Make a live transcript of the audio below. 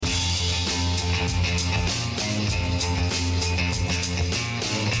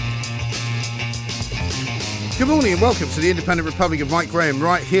Good morning and welcome to the Independent Republic of Mike Graham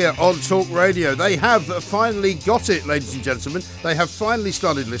right here on Talk Radio. They have finally got it, ladies and gentlemen. They have finally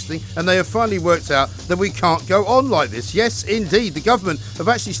started listening and they have finally worked out that we can't go on like this. Yes, indeed, the government have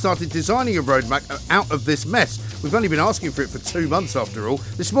actually started designing a roadmap out of this mess. We've only been asking for it for 2 months after all.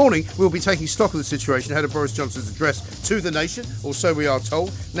 This morning, we'll be taking stock of the situation ahead of Boris Johnson's address to the nation, or so we are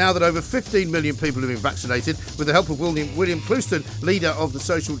told, now that over 15 million people have been vaccinated with the help of William Clouston, leader of the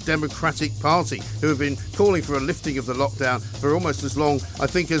Social Democratic Party, who have been calling for a lifting of the lockdown for almost as long, I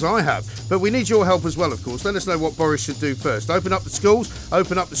think, as I have. But we need your help as well, of course. Let us know what Boris should do first. Open up the schools,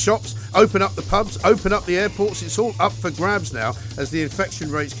 open up the shops, open up the pubs, open up the airports. It's all up for grabs now as the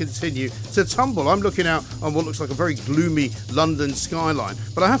infection rates continue to tumble. I'm looking out on what looks like a very gloomy London skyline.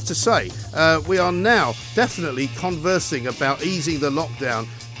 But I have to say, we are now definitely conversing about easing the lockdown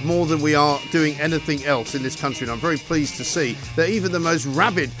more than we are doing anything else in this country. And I'm very pleased to see that even the most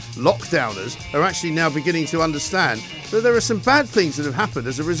rabid lockdowners are actually now beginning to understand that there are some bad things that have happened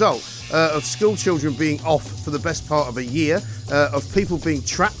as a result of school children being off for the best part of a year, of people being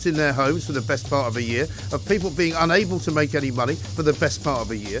trapped in their homes for the best part of a year, of people being unable to make any money for the best part of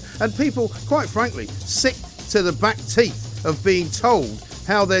a year, and people, quite frankly, sick to the back teeth of being told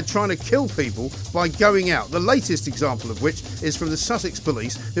how they're trying to kill people by going out. The latest example of which is from the Sussex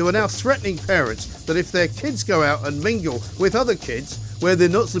police, who are now threatening parents that if their kids go out and mingle with other kids where they're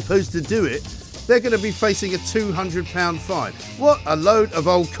not supposed to do it, they're going to be facing a £200 fine. What a load of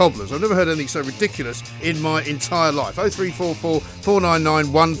old cobblers. I've never heard anything so ridiculous in my entire life. 0344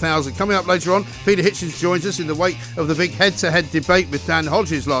 499 1000. Coming up later on, Peter Hitchens joins us in the wake of the big head-to-head debate with Dan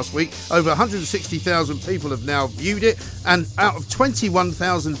Hodges last week. Over 160,000 people have now viewed it, and out of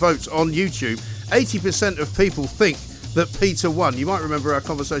 21,000 votes on YouTube, 80% of people think that Peter won. You might remember our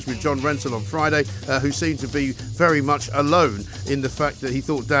conversation with John Renton on Friday, who seemed to be very much alone in the fact that he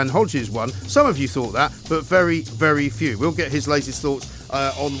thought Dan Hodges won. Some of you thought that, but very, very few. We'll get his latest thoughts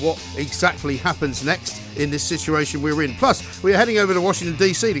on what exactly happens next in this situation we're in. Plus, we are heading over to Washington,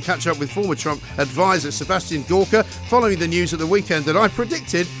 D.C. to catch up with former Trump advisor Sebastian Gorka, following the news at the weekend that I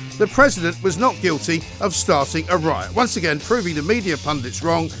predicted the president was not guilty of starting a riot. Once again, proving the media pundits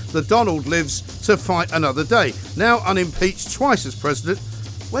wrong, the Donald lives to fight another day. Now unimpeached twice as president.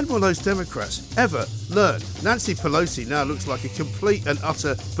 When will those Democrats ever learn? Nancy Pelosi now looks like a complete and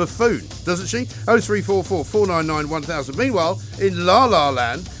utter buffoon, doesn't she? 0344 499 1000. Meanwhile, in La La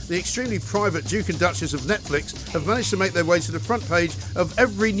Land, the extremely private Duke and Duchess of Netflix have managed to make their way to the front page of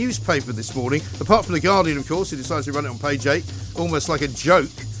every newspaper this morning, apart from The Guardian, of course, who decides to run it on page 8, almost like a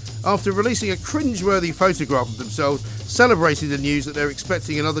joke, after releasing a cringe-worthy photograph of themselves celebrating the news that they're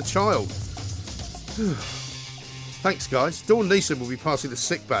expecting another child. Thanks, guys. Dawn Neeson will be passing the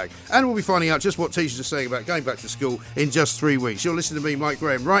sick bag, and we'll be finding out just what teachers are saying about going back to school in just 3 weeks. You'll listen to me, Mike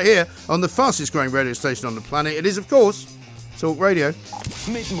Graham, right here on the fastest growing radio station on the planet. It is, of course, Talk Radio.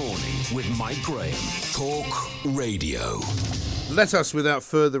 Mid-morning with Mike Graham. Talk Radio. Let us, without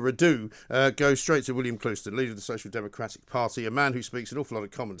further ado, go straight to William Clouston, leader of the Social Democratic Party, a man who speaks an awful lot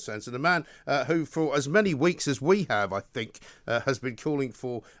of common sense, and a man who, for as many weeks as we have, I think, has been calling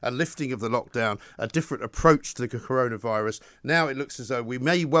for a lifting of the lockdown, a different approach to the coronavirus. Now it looks as though we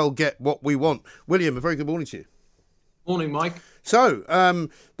may well get what we want. William, a very good morning to you. Morning, Mike. So,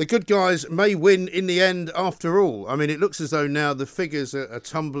 the good guys may win in the end after all. I mean, it looks as though now the figures are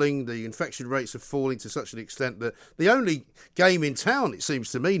tumbling, the infection rates are falling to such an extent that the only game in town, it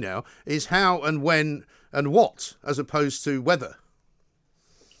seems to me now, is how and when and what, as opposed to whether.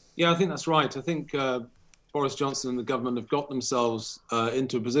 Yeah, I think that's right. I think Boris Johnson and the government have got themselves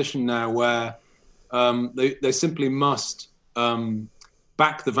into a position now where they simply must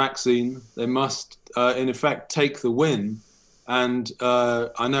back the vaccine. They must, in effect, take the win. And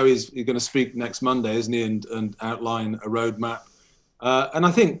I know he's going to speak next Monday, isn't he, and outline a roadmap. And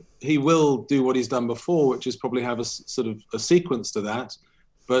I think he will do what he's done before, which is probably have a sort of a sequence to that.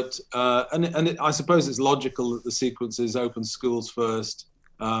 But I suppose it's logical that the sequence is open schools first,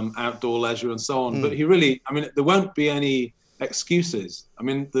 outdoor leisure and so on. But there won't be any excuses. I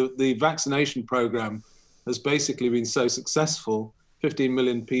mean, the vaccination program has basically been so successful, 15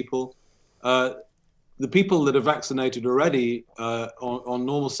 million people. The people that are vaccinated already on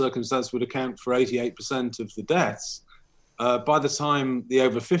normal circumstances would account for 88% of the deaths. By the time the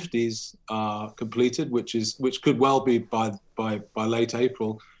over 50s are completed, which could well be by late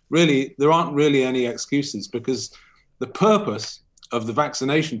April, really, there aren't really any excuses, because the purpose of the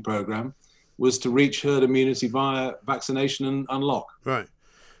vaccination program was to reach herd immunity via vaccination and unlock. Right.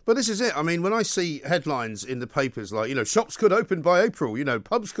 But this is it. I mean, when I see headlines in the papers like, shops could open by April,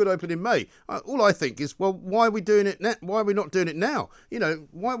 pubs could open in May, all I think is, well, why are we doing it now? Why are we not doing it now?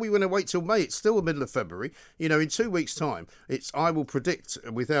 Why are we going to wait till May? It's still the middle of February. In 2 weeks' time, I will predict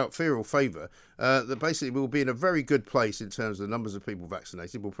without fear or favour that basically we'll be in a very good place in terms of the numbers of people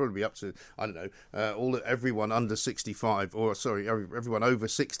vaccinated. We'll probably be up to, everyone under 65, everyone over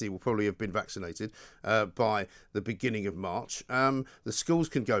 60 will probably have been vaccinated by the beginning of March. The schools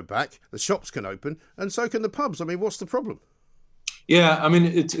can go back, the shops can open, and so can the pubs. I mean, what's the problem? Yeah, I mean,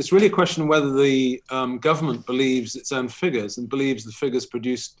 it's really a question whether the government believes its own figures and believes the figures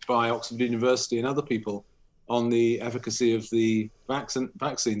produced by Oxford University and other people on the efficacy of the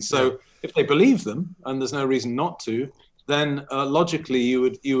vaccine. So if they believe them, and there's no reason not to, then logically you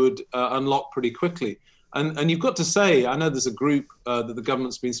would unlock pretty quickly. And you've got to say, I know there's a group that the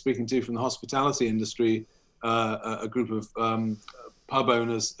government's been speaking to from the hospitality industry, a group of pub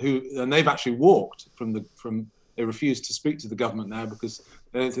owners and they've actually walked they refuse to speak to the government now because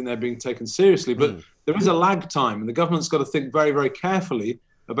they don't think they're being taken seriously. But there is a lag time, and the government's got to think very, very carefully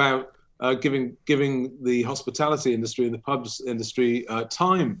about giving the hospitality industry and the pubs industry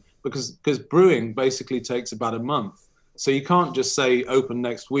time, because brewing basically takes about a month. So you can't just say open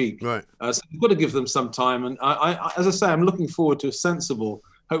next week. Right. So you've got to give them some time. And I, as I say, I'm looking forward to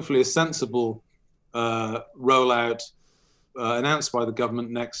hopefully a sensible rollout announced by the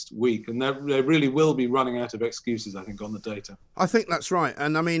government next week. And they really will be running out of excuses, I think, on the data. I think that's right.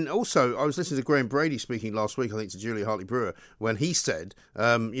 And I mean, also, I was listening to Graham Brady speaking last week, I think to Julia Hartley-Brewer, when he said,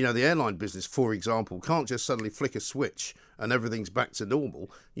 the airline business, for example, can't just suddenly flick a switch and everything's back to normal.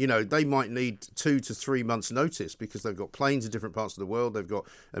 They might need 2 to 3 months notice because they've got planes in different parts of the world. They've got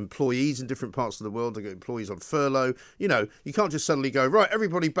employees in different parts of the world. They've got employees on furlough. You can't just suddenly go, right,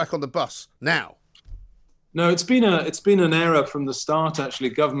 everybody back on the bus now. No, it's been an error from the start.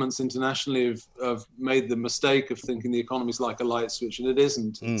 Actually, governments internationally have made the mistake of thinking the economy's like a light switch, and it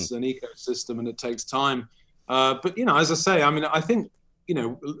isn't. It's an ecosystem, and it takes time. But as I say, I mean, I think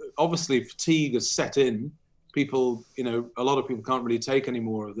obviously fatigue has set in. People, a lot of people can't really take any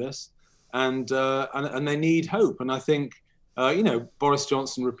more of this, and they need hope. And I think Boris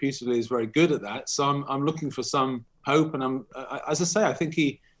Johnson reputedly is very good at that. So I'm looking for some hope, and as I say, I think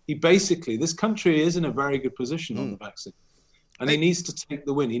he basically, this country is in a very good position on the vaccine, and he needs to take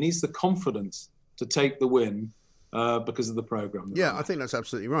the win. He needs the confidence to take the win because of the programme. Yeah, I think that's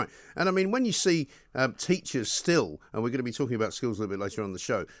absolutely right. And I mean, when you see teachers still, and we're going to be talking about schools a little bit later on the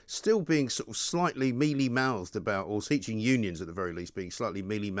show, still being sort of slightly mealy-mouthed about, or teaching unions at the very least being slightly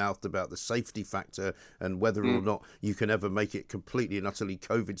mealy-mouthed about the safety factor and whether or not you can ever make it completely and utterly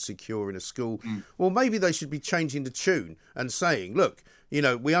COVID secure in a school, well, maybe they should be changing the tune and saying, look,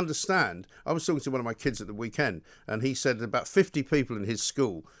 we understand. I was talking to one of my kids at the weekend, and he said about 50 people in his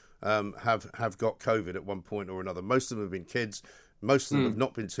school have got COVID at one point or another. Most of them have been kids. Most of them have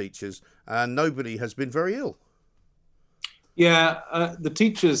not been teachers, and nobody has been very ill. Yeah, the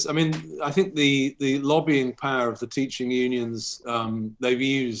teachers, I mean, I think the lobbying power of the teaching unions, they've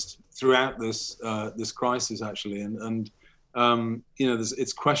used throughout this crisis, actually. And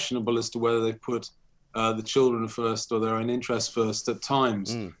it's questionable as to whether they've put the children first or their own interests first at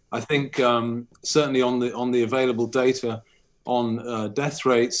times. I think certainly on the available data on death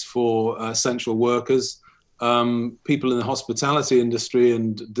rates for essential workers, people in the hospitality industry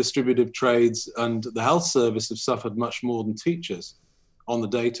and distributive trades and the health service have suffered much more than teachers on the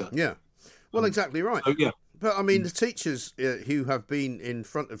data. Yeah, well, exactly right. So, yeah. But I mean, the teachers who have been in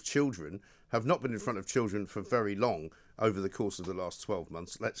front of children have not been in front of children for very long over the course of the last 12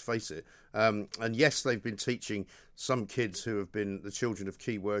 months, let's face it. And yes, they've been teaching some kids who have been the children of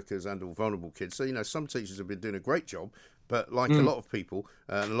key workers and or vulnerable kids. So, some teachers have been doing a great job. But like a lot of people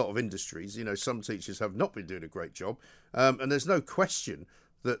and a lot of industries, some teachers have not been doing a great job. And there's no question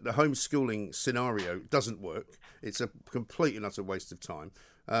that the homeschooling scenario doesn't work. It's a complete and utter waste of time.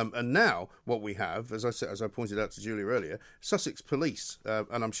 And now what we have, as I pointed out to Julia earlier, Sussex Police,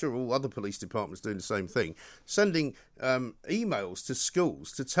 and I'm sure all other police departments doing the same thing, sending emails to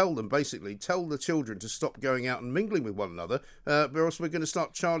schools to tell the children to stop going out and mingling with one another, or else we're going to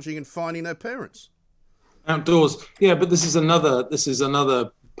start charging and fining their parents. Outdoors, yeah, but this is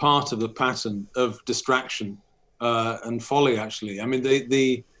another part of the pattern of distraction and folly. Actually, I mean,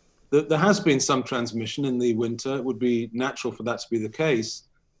 there has been some transmission in the winter. It would be natural for that to be the case,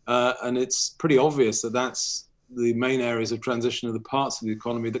 and it's pretty obvious that that's the main areas of transition of the parts of the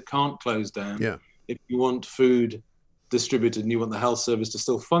economy that can't close down. Yeah. If you want food distributed and you want the health service to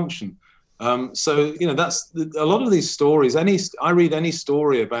still function, so that's a lot of these stories. I read any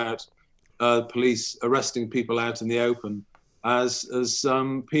story about police arresting people out in the open as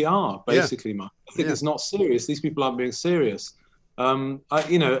PR, basically, Mike. I think it's not serious. These people aren't being serious.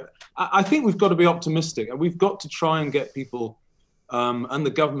 I think we've got to be optimistic, and we've got to try and get people, and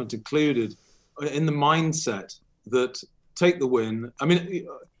the government included, in the mindset that take the win. I mean,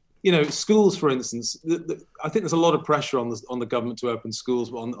 schools, for instance, I think there's a lot of pressure on the government to open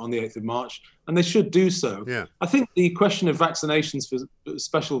schools on the 8th of March, and they should do so. Yeah. I think the question of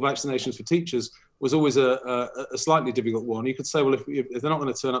special vaccinations for teachers was always a slightly difficult one. You could say, well, if they're not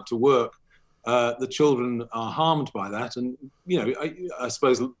going to turn up to work, the children are harmed by that. And, I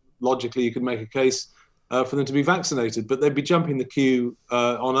suppose logically you could make a case for them to be vaccinated, but they'd be jumping the queue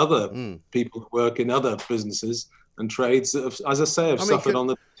on other people that work in other businesses and trades that, as I say, have suffered on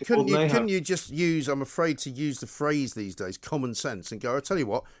the... Couldn't you just use, I'm afraid to use the phrase these days, common sense, and go, I'll tell you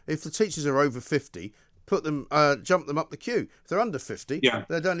what, if the teachers are over 50, put them, jump them up the queue. If they're under 50,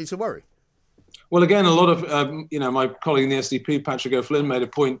 they don't need to worry. Well, again, a lot of, my colleague in the SDP, Patrick O'Flynn, made a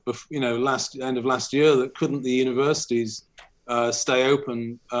point, end of last year, that couldn't the universities stay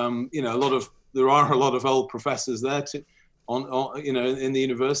open? There are a lot of old professors there in the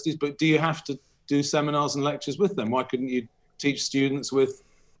universities, but do you have to do seminars and lectures with them? Why couldn't you teach students with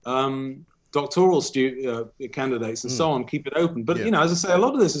doctoral candidates and so on, keep it open? But, as I say, a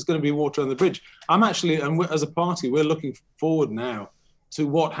lot of this is going to be water on the bridge. I'm actually, and as a party, we're looking forward now to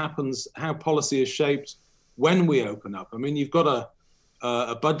what happens, how policy is shaped when we open up. I mean, you've got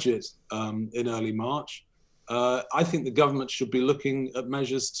a budget in early March. I think the government should be looking at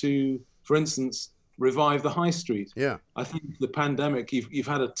measures to, for instance, revive the high street. Yeah. I think the pandemic, you've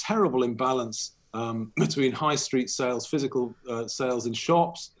had a terrible imbalance between high street sales, physical sales in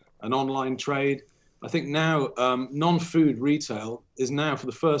shops and online trade. I think now non-food retail is now for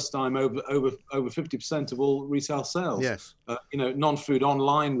the first time over 50% of all retail sales. Yes. Non-food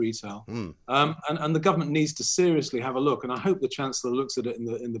online retail. And the government needs to seriously have a look, and I hope the Chancellor looks at it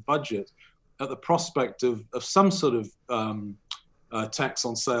in the budget, at the prospect of some sort of tax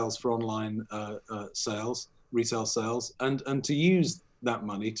on sales for online sales, retail sales, and to use that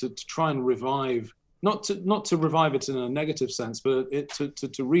money to try and revive, not to revive it in a negative sense, but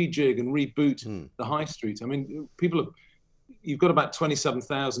to rejig and reboot the high street. I mean, you've got about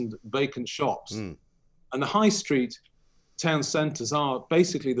 27,000 vacant shops, and the high street town centres are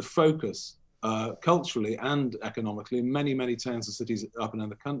basically the focus culturally and economically in many, many towns and cities up and down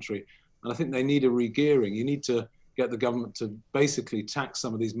the country. And I think they need a regearing. You need to get the government to basically tax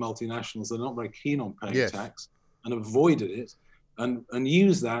some of these multinationals that are not very keen on paying tax, and avoided it, and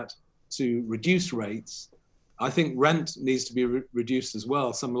use that to reduce rates. I think rent needs to be reduced as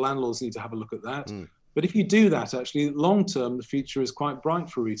well. Some landlords need to have a look at that. But if you do that, actually, long term, the future is quite bright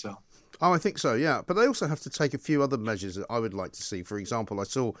for retail. Oh, I think so, yeah. But they also have to take a few other measures that I would like to see. For example, I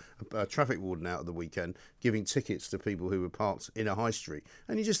saw a traffic warden out at the weekend giving tickets to people who were parked in a high street.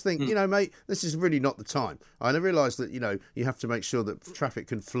 And you just think, mate, this is really not the time. And I realise that, you have to make sure that traffic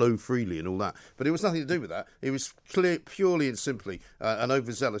can flow freely and all that. But it was nothing to do with that. It was purely and simply an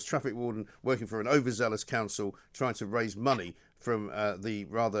overzealous traffic warden working for an overzealous council trying to raise money from the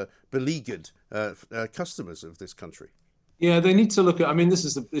rather beleaguered customers of this country. Yeah, they need to look at. I mean, this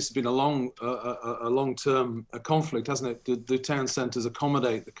has been a long-term conflict, hasn't it? Do town centres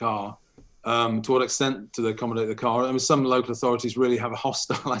accommodate the car? To what extent do they accommodate the car? I mean, some local authorities really have a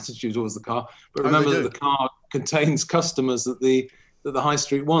hostile attitude towards the car, but remember that the car contains customers that the high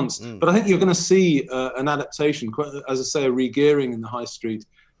street wants. But I think you're going to see an adaptation, as I say, a regearing in the high street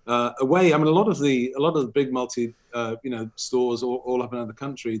away. I mean, a lot of the big multi stores all up and down the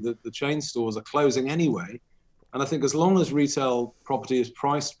country, the chain stores are closing anyway. And I think as long as retail property is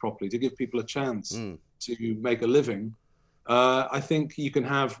priced properly to give people a chance to make a living, I think you can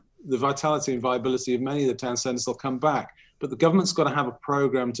have the vitality and viability of many of the town centres will come back. But the government's got to have a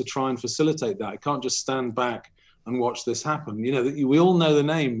programme to try and facilitate that. It can't just stand back and watch this happen. We all know the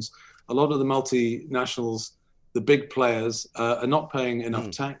names. A lot of the multinationals, the big players, are not paying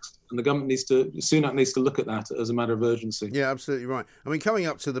enough tax. And the government Sunak needs to look at that as a matter of urgency. Yeah, absolutely right. I mean, coming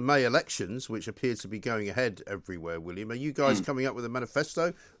up to the May elections, which appear to be going ahead everywhere, William, are you guys coming up with a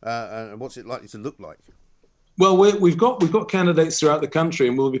manifesto? And what's it likely to look like? Well, we've got candidates throughout the country,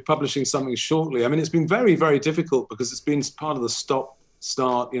 and we'll be publishing something shortly. I mean, it's been very, very difficult because it's been part of the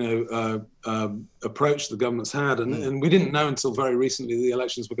stop-start, approach the government's had, and we didn't know until very recently the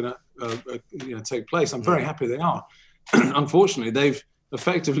elections were going to take place. I'm very happy they are. Unfortunately, they've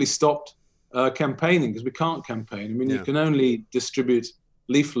effectively stopped campaigning because we can't campaign. I mean, you can only distribute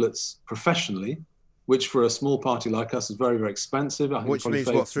leaflets professionally, which for a small party like us is very, very expensive. I think which means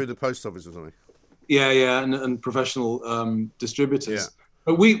what, through the post office or something? Yeah, and professional distributors.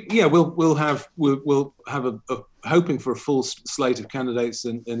 But we'll have a hoping for a full slate of candidates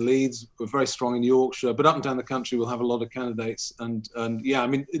in Leeds. We're very strong in Yorkshire, but up and down the country we'll have a lot of candidates. And I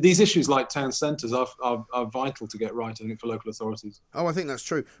mean, these issues like town centres are vital to get right, I think, for local authorities. Oh, I think that's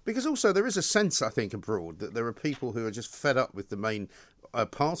true. Because also there is a sense, I think, abroad that there are people who are just fed up with the main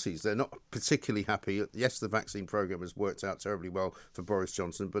parties. They're not particularly happy. Yes, the vaccine programme has worked out terribly well for Boris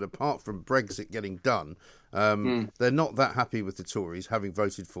Johnson, but apart from Brexit getting done, they're not that happy with the Tories, having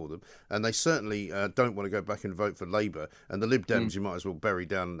voted for them, and they certainly don't want to go back and vote for Labour. And the Lib Dems, you might as well bury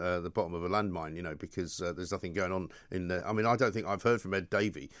down the bottom of a landmine, because there's nothing going on in there. I mean, I don't think I've heard from Ed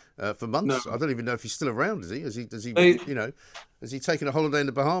Davey for months. No. I don't even know if he's still around. Is he? Has he taken a holiday in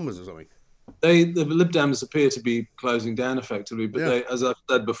the Bahamas or something? The Lib Dems appear to be closing down effectively, but they, as I've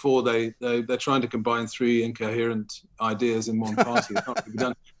said before, they're trying to combine three incoherent ideas in one party. It can't be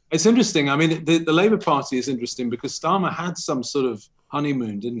done. It's interesting. I mean, the Labour Party is interesting because Starmer had some sort of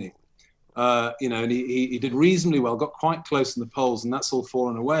honeymoon, didn't he? And he did reasonably well, got quite close in the polls, and that's all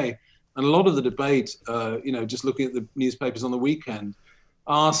fallen away. And a lot of the debate, just looking at the newspapers on the weekend,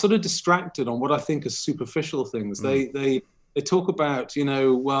 are sort of distracted on what I think are superficial things. They talk about,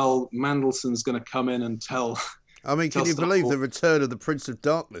 Mandelson's going to come in and tell. I mean, can you believe the return of the Prince of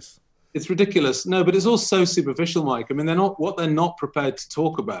Darkness? It's ridiculous. No, but it's all so superficial, Mike. I mean, what they're not prepared to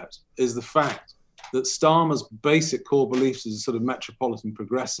talk about is the fact that Starmer's basic core beliefs as a sort of metropolitan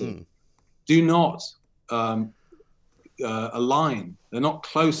progressive do not align. They're not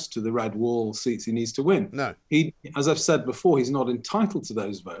close to the red wall seats he needs to win. No. He, as I've said before, he's not entitled to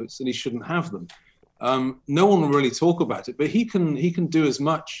those votes, and he shouldn't have them. No one will really talk about it, but he can do as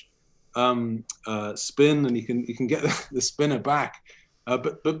much spin, and he can get the spinner back.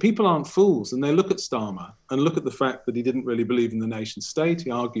 But people aren't fools, and they look at Starmer and look at the fact that he didn't really believe in the nation state.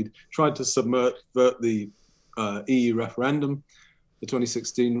 He tried to subvert the EU referendum, the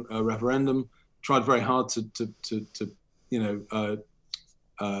 2016 referendum. Tried very hard to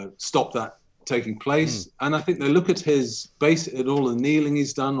stop that taking place. And I think they look at at all the kneeling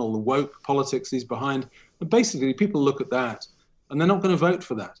he's done, all the woke politics he's behind, and basically people look at that and they're not going to vote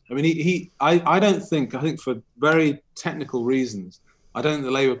for that. I mean, I think for very technical reasons, I don't think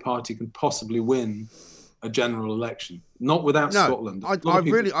the Labour Party can possibly win a general election, not without Scotland. I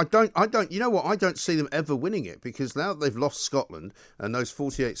don't. You know what? I don't see them ever winning it, because now they've lost Scotland and those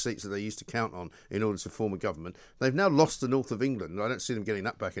 48 seats that they used to count on in order to form a government, they've now lost the north of England. I don't see them getting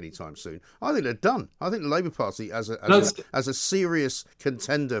that back anytime soon. I think they're done. I think the Labour Party, as a serious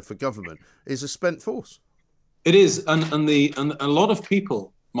contender for government, is a spent force. It is, and a lot of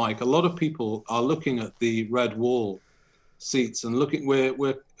people, Mike, are looking at the red wall seats and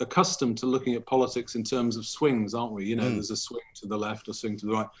we're accustomed to looking at politics in terms of swings, aren't we? There's a swing to the left, a swing to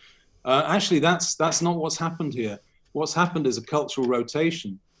the right. Actually, that's not what's happened here. What's happened is a cultural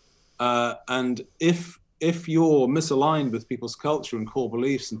rotation, and if you're misaligned with people's culture and core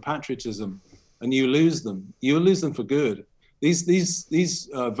beliefs and patriotism, and you lose them for good. These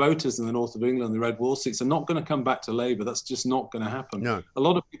voters in the north of England, the red wall seats, are not going to come back to Labour. That's just not going to happen. No. A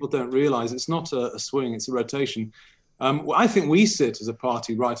lot of people don't realise it's not a swing; it's a rotation. I think we sit as a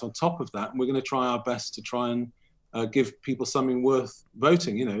party right on top of that, and we're going to try our best to try and give people something worth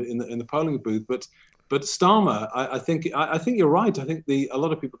voting, in the polling booth. But Starmer, I think you're right. I think a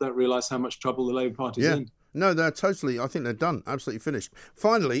lot of people don't realise how much trouble the Labour Party's in. No, they're totally. I think they're done. Absolutely finished.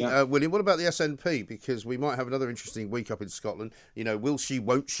 Finally, William, what about the SNP? Because we might have another interesting week up in Scotland. Will she?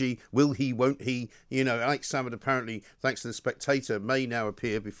 Won't she? Will he? Won't he? Alex Salmond apparently, thanks to the Spectator, may now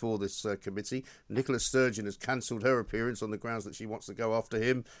appear before this committee. Nicola Sturgeon has cancelled her appearance on the grounds that she wants to go after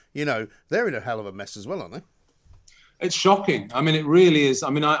him. They're in a hell of a mess as well, aren't they? It's shocking. I mean, it really is. I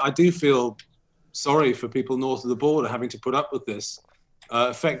mean, I do feel sorry for people north of the border having to put up with this,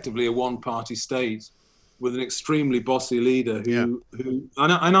 effectively a one-party state, with an extremely bossy leader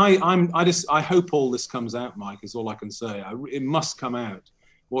I hope all this comes out, Mike, is all I can say. It must come out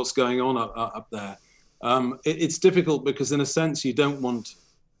what's going on up there. It's difficult because in a sense you don't want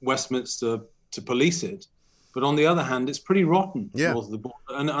Westminster to police it, but on the other hand, it's pretty rotten north of the border.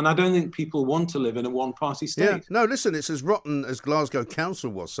 And I don't think people want to live in a one-party state. Yeah. No, listen, it's as rotten as Glasgow Council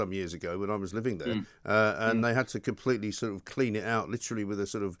was some years ago when I was living there. And they had to completely sort of clean it out, literally with a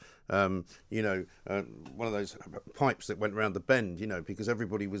sort of, one of those pipes that went around the bend, because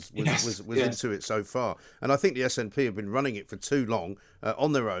everybody was into it so far. And I think the SNP have been running it for too long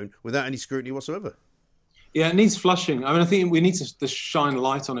on their own without any scrutiny whatsoever. Yeah, it needs flushing. I mean, I think we need to shine a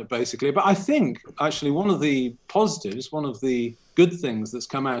light on it, basically. But I think, actually, one of the positives, one of the good things that's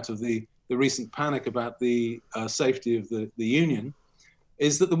come out of the recent panic about the safety of the union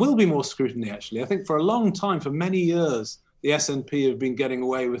is that there will be more scrutiny, actually. I think for a long time, for many years, the SNP have been getting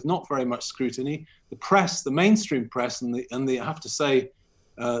away with not very much scrutiny. The press, the mainstream press, and the I have to say,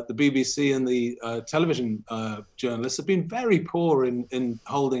 the BBC and the television journalists have been very poor in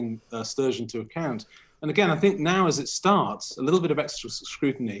holding Sturgeon to account. And again, I think now as it starts, a little bit of extra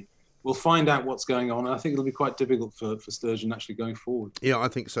scrutiny, we'll find out what's going on. And I think it'll be quite difficult for Sturgeon actually going forward. Yeah, I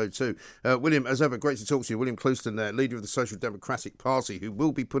think so too. William, as ever, great to talk to you. William Clouston there, leader of the Social Democratic Party, who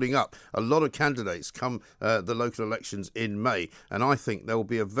will be putting up a lot of candidates come the local elections in May. And I think there will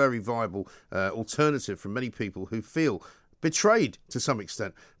be a very viable alternative for many people who feel betrayed to some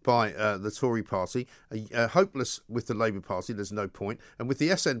extent by the Tory party, hopeless with the Labour Party, there's no point. And with the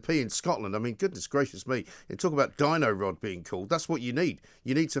SNP in Scotland, I mean, goodness gracious me, you talk about dino rod being called, that's what you need.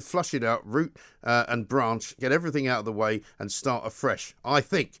 You need to flush it out, root and branch, get everything out of the way and start afresh. I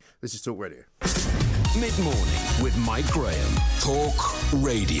think. This is Talk Radio. Mid-morning with Mike Graham. Talk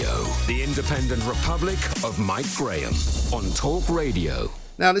Radio. The Independent Republic of Mike Graham on Talk Radio.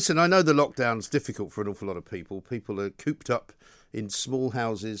 Now, listen, I know the lockdown's difficult for an awful lot of people. People are cooped up in small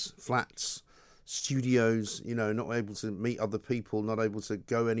houses, flats, studios, you know, not able to meet other people, not able to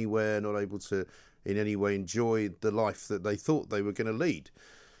go anywhere, not able to in any way enjoy the life that they thought they were going to lead.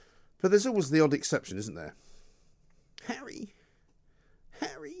 But there's always the odd exception, isn't there? Harry,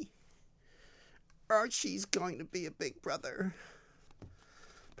 Archie's going to be a big brother.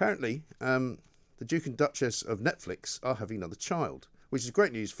 Apparently, the Duke and Duchess of Netflix are having another child, which is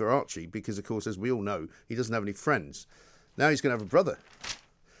great news for Archie because, of course, as we all know, he doesn't have any friends. Now he's going to have a brother.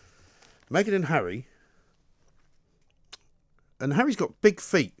 Meghan and Harry, and Harry's got big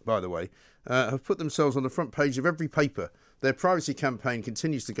feet, by the way, have put themselves on the front page of every paper. Their privacy campaign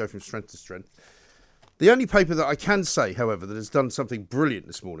continues to go from strength to strength. The only paper that I can say, however, that has done something brilliant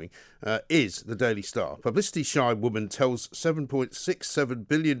this morning is the Daily Star. Publicity shy woman tells 7.67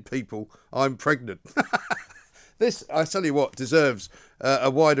 billion people I'm pregnant. This, I tell you what, deserves a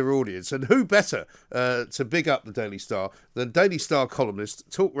wider audience. And who better to big up the Daily Star than Daily Star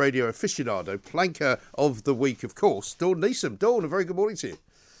columnist, talk radio aficionado, planker of the week, of course, Dawn Neeson. Dawn, a very good morning to you.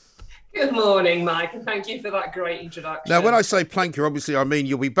 Good morning, Mike, and thank you for that great introduction. Now, when I say planker, obviously I mean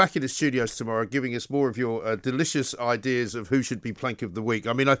you'll be back in the studios tomorrow giving us more of your delicious ideas of who should be plank of the week.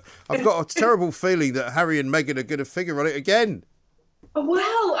 I mean, I've got a terrible feeling that Harry and Meghan are going to figure on it again.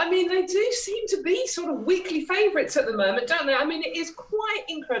 Well, I mean, they do seem to be sort of weekly favourites at the moment, don't they? I mean, it is quite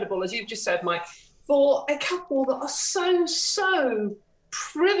incredible, as you've just said, Mike, for a couple that are so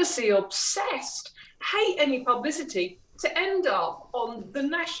privacy obsessed, hate any publicity, to end up on the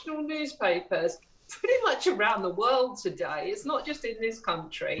national newspapers pretty much around the world today. It's not just in this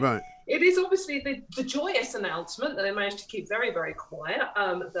country. Right. It is obviously the joyous announcement that they managed to keep very, very quiet,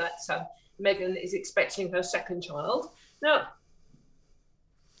 that Meghan is expecting her second child. Now,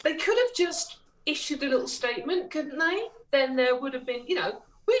 they could have just issued a little statement, couldn't they? Then there would have been,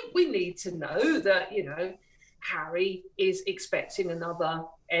 we need to know that, Harry is expecting another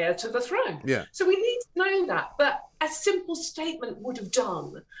heir to the throne. Yeah. So we need to know that. But a simple statement would have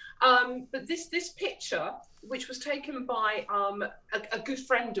done. But this picture, which was taken by a good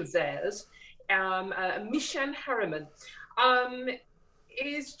friend of theirs, Mishan Harriman,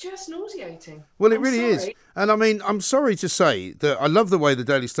 is just nauseating. Well, it really is. And I mean, I'm sorry to say that I love the way the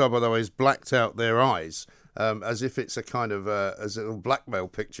Daily Star, by the way, has blacked out their eyes. As if it's a kind of as a blackmail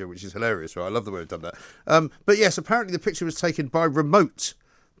picture, which is hilarious. Right? I love the way they've done that. But yes, apparently the picture was taken by remote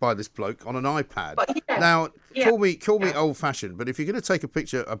by this bloke on an iPad. Now, call me old-fashioned, but if you're going to take a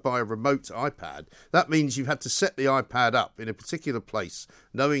picture by a remote iPad, that means you've had to set the iPad up in a particular place,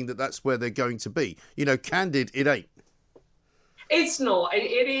 knowing that that's where they're going to be. Candid, it ain't. It's not.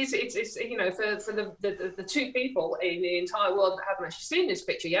 It is. It's for the two people in the entire world that haven't actually seen this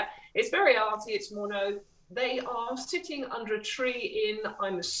picture yet. It's very arty. It's mono. They are sitting under a tree in,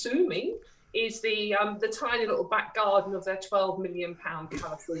 I'm assuming, is the tiny little back garden of their £12 million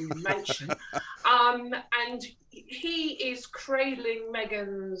California mansion. And he is cradling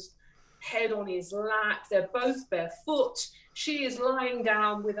Meghan's head on his lap. They're both barefoot. She is lying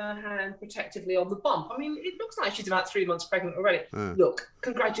down with her hand protectively on the bump. I mean, it looks like she's about 3 months pregnant already. Look,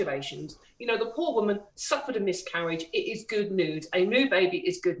 congratulations. The poor woman suffered a miscarriage. It is good news. A new baby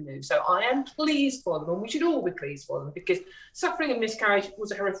is good news. So I am pleased for them, and we should all be pleased for them, because suffering a miscarriage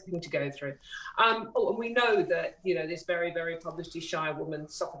was a horrific thing to go through. And we know that, this very, very publicity-shy woman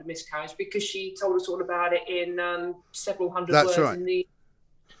suffered a miscarriage because she told us all about it in several hundred words in the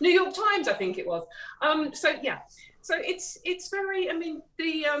New York Times, I think it was. So it's very, I mean,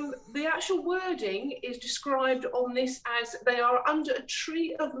 the actual wording is described on this as they are under a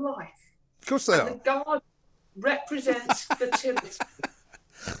tree of life. Of course they are. The garden represents fertility.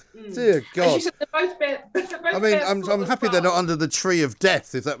 Dear God. As you said, they're both I mean, I'm happy they're not under the tree of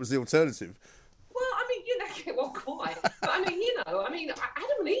death, if that was the alternative. Well, I mean, well, quite. But I mean,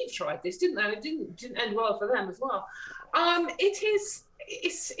 Adam and Eve tried this, didn't they? It didn't end well for them as well.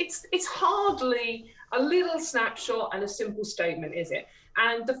 It's hardly a little snapshot and a simple statement, is it?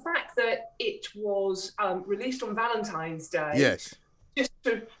 And the fact that it was released on Valentine's Day, yes,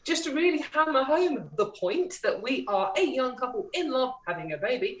 just to really hammer home the point that we are a young couple in love having a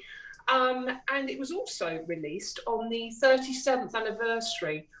baby, and it was also released on the 37th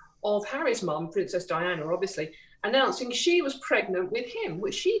anniversary of Harry's mum, Princess Diana, obviously, announcing she was pregnant with him,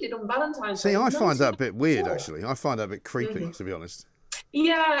 which she did on Valentine's Day. See, I find that a bit weird, actually. I find that a bit creepy, to be honest.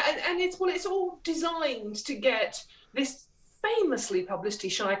 Yeah, and it's all designed to get this famously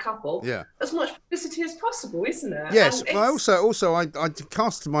publicity-shy couple as much publicity as possible, isn't it? Yes, but also I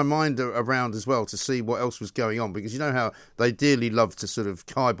cast my mind around as well to see what else was going on, because you know how they dearly love to sort of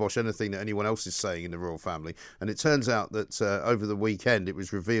kibosh anything that anyone else is saying in the royal family, and it turns out that over the weekend it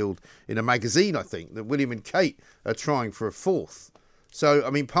was revealed in a magazine, I think, that William and Kate are trying for a fourth. So,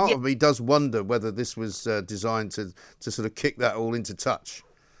 I mean, part of me does wonder whether this was designed to sort of kick that all into touch.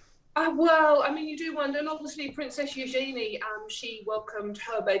 Well, I mean, you do wonder, and obviously Princess Eugenie, she welcomed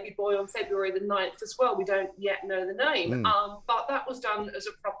her baby boy on February the 9th as well. We don't yet know the name, but that was done as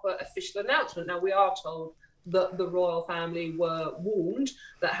a proper official announcement. Now, we are told that the royal family were warned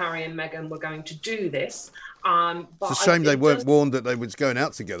that Harry and Meghan were going to do this. But it's a shame they weren't warned that they were going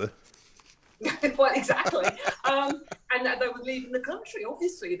out together. Well, exactly. And that they were leaving the country,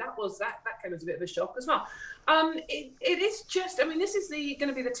 obviously. That came as a bit of a shock as well. It is just, I mean, this is going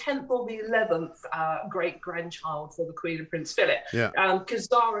to be the 10th or the 11th great-grandchild for the Queen and Prince Philip. Yeah. Because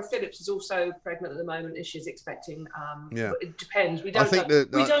Zara Phillips is also pregnant at the moment and she's expecting, it depends. We don't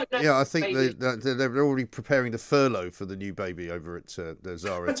know. Yeah, I think they're already preparing the furlough for the new baby over at the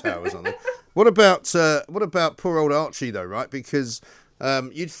Zara Towers, aren't they? What about poor old Archie, though, right? Because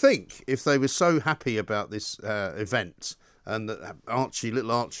you'd think if they were so happy about this event, and that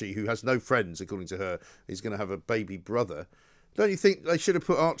little Archie, who has no friends, according to her, is going to have a baby brother, don't you think they should have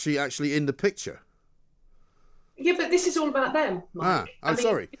put Archie actually in the picture? Yeah, but this is all about them, Mike.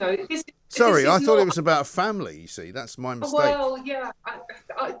 Sorry. Sorry, I thought it was about a family, you see. That's my mistake. Well, yeah,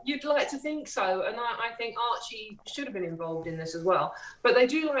 you'd like to think so, and I think Archie should have been involved in this as well. But they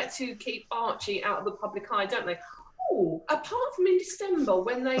do like to keep Archie out of the public eye, don't they? Apart from in December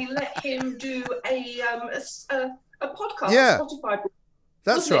when they let him do a podcast on Spotify.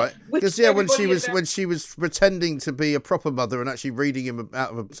 That's right. Because when she was pretending to be a proper mother and actually reading him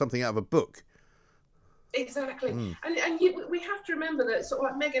something out of a book. Exactly. And we have to remember that sort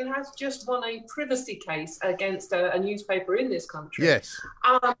of like Meghan has just won a privacy case against a newspaper in this country. Yes.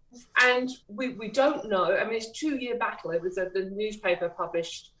 And we don't know. I mean, it's a 2-year battle. It was the newspaper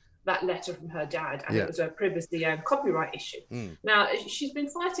published that letter from her dad, and it was a privacy and copyright issue. Now, she's been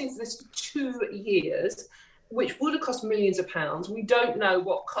fighting for this for 2 years, which would have cost millions of pounds. We don't know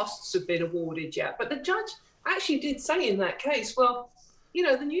what costs have been awarded yet, but the judge actually did say in that case, well,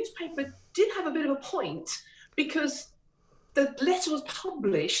 the newspaper did have a bit of a point, because the letter was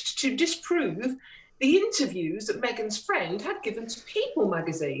published to disprove the interviews that Meghan's friend had given to People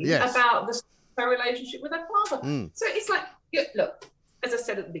magazine about her relationship with her father. So it's like, look, as I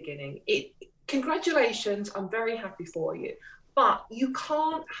said at the beginning, congratulations, I'm very happy for you. But you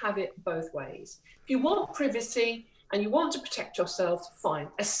can't have it both ways. If you want privacy and you want to protect yourself, fine.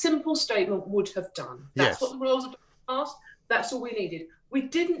 A simple statement would have done. That's what the rules have passed. That's all we needed. We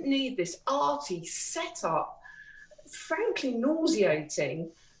didn't need this arty, set up, frankly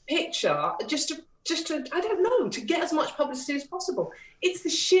nauseating picture just to I don't know, to get as much publicity as possible. It's the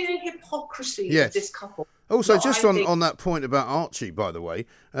sheer hypocrisy of this couple. Also, just on that point about Archie, by the way,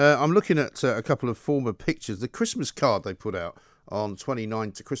 I'm looking at a couple of former pictures. The Christmas card they put out on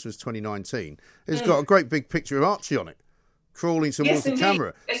Christmas 2019 has got a great big picture of Archie on it, crawling towards the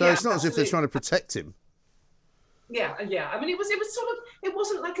camera. So it's not as if they're trying to protect him. Yeah. I mean, it was sort of, it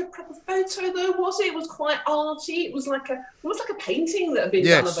wasn't like a proper photo though, was it? It was quite arty. It was like a painting that had been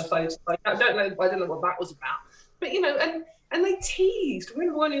done of a photo. I don't know what that was about. But and they teased.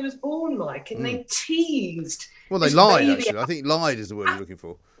 Remember when he was born, Mike? And they teased. Well, they lied, actually. I think lied is the word you're looking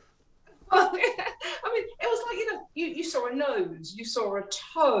for. Well, I mean, it was like, you saw a nose, you saw a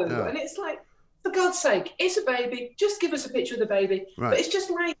toe, and it's like, for God's sake, it's a baby. Just give us a picture of the baby. Right. But it's just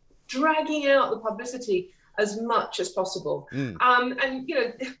like dragging out the publicity as much as possible. And,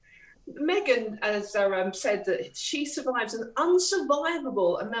 Meghan has said that she survives an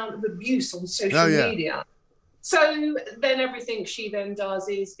unsurvivable amount of abuse on social media. So then everything she then does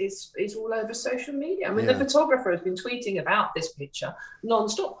is all over social media. I mean, the photographer has been tweeting about this picture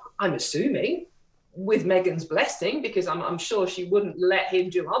non-stop. I'm assuming, with Meghan's blessing, because I'm sure she wouldn't let him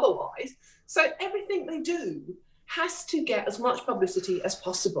do otherwise. So everything they do has to get as much publicity as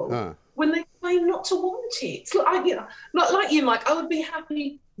possible when they claim not to want it. So not like you, Mike. I would be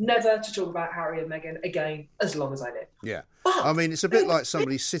happy never to talk about Harry and Meghan again as long as I live. Yeah. But I mean, it's a bit like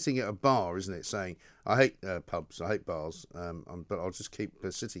somebody sitting at a bar, isn't it, saying, I hate pubs, I hate bars, but I'll just keep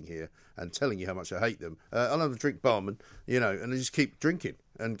sitting here and telling you how much I hate them. I'll have a drink, barman, and they just keep drinking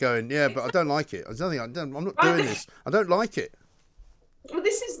and going, yeah, but I don't like it. I'm not doing this. I don't like it. Well,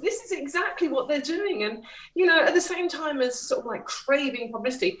 this is exactly what they're doing, and at the same time as sort of like craving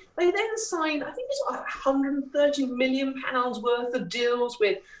publicity, they then sign, I think it's like £130 million worth of deals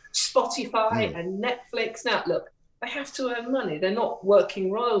with Spotify and Netflix. Now, look, they have to earn money; they're not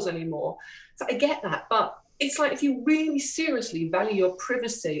working royals anymore. So I get that, but it's like if you really seriously value your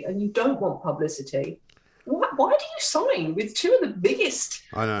privacy and you don't want publicity, why do you sign with two of the biggest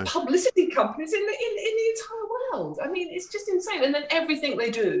publicity companies in the entire world? I mean, it's just insane. And then everything they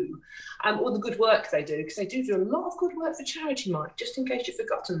do, all the good work they do, because they do a lot of good work for charity, Mike, just in case you've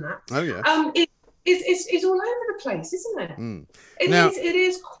forgotten that. Oh, yeah. It's all over the place, isn't it? It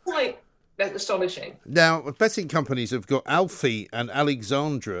is quite astonishing. Now, betting companies have got Alfie and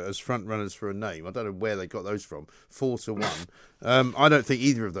Alexandra as front runners for a name. I don't know where they got those from. 4-1. I don't think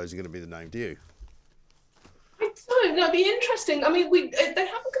either of those are going to be the name, do you? That'd be interesting. I mean, they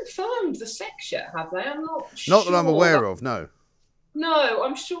haven't confirmed the sex yet, have they? I'm not sure. Not that I'm aware of, no. No,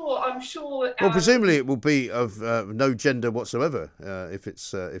 I'm sure. Well, presumably it will be of no gender whatsoever if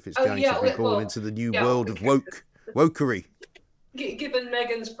it's going to be born into the new world of wokery. Given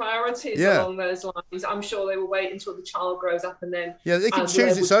Meghan's priorities along those lines, I'm sure they will wait until the child grows up and then... Yeah, they can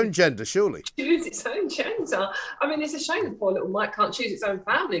choose its own gender, surely. Choose its own gender. I mean, it's a shame the poor little Mike can't choose its own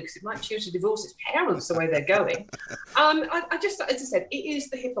family because it might choose to divorce its parents the way they're going. I just, as I said, it is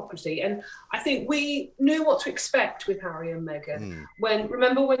the hypocrisy. And I think we knew what to expect with Harry and Meghan.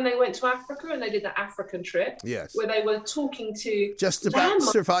 Remember when they went to Africa and they did that African trip? Yes. Where they were talking to... Just about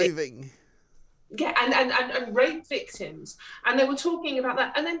surviving. Yeah, and rape victims. And they were talking about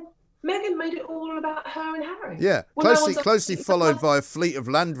that. And then Meghan made it all about her and Harry. Yeah, closely followed by a fleet of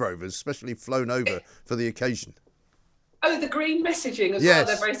Land Rovers, specially flown over for the occasion. Oh, the green messaging as well.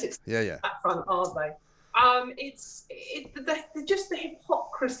 They're very successful at that front, aren't they? It's just the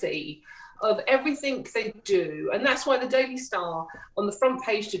hypocrisy of everything they do. And that's why the Daily Star on the front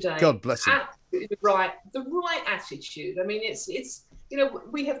page today... God bless him. The right attitude. I mean, it's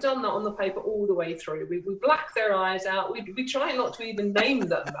we have done that on the paper all the way through. We black their eyes out. We try not to even name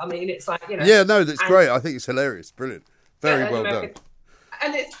them. I mean, it's like, Yeah, no, that's great. I think it's hilarious. Brilliant. Very well done.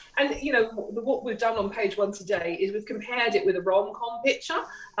 And what we've done on page one today is we've compared it with a rom-com picture,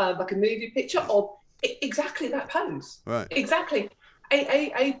 like a movie picture of exactly that pose. Right. Exactly.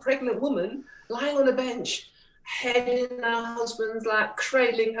 A pregnant woman lying on a bench, head in her husband's lap,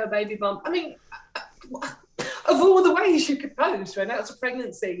 cradling her baby bump. I mean... Of all the ways you could pose to announce a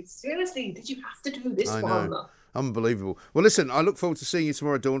pregnancy, seriously, did you have to do this one? Unbelievable. Well, listen, I look forward to seeing you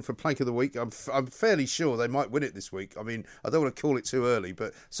tomorrow, Dawn, for Plank of the Week. I'm fairly sure they might win it this week. I mean, I don't want to call it too early,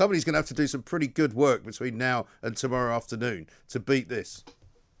 but somebody's going to have to do some pretty good work between now and tomorrow afternoon to beat this.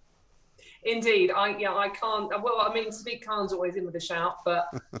 Indeed, I can't. Well, I mean, Sadiq Khan's always in with a shout, but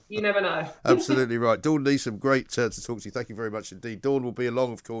you never know. Absolutely right. Dawn Neeson, great to talk to you. Thank you very much indeed. Dawn will be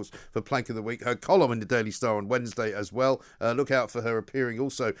along, of course, for Plank of the Week. Her column in the Daily Star on Wednesday as well. Look out for her appearing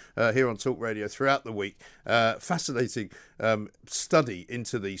also here on Talk Radio throughout the week. Fascinating study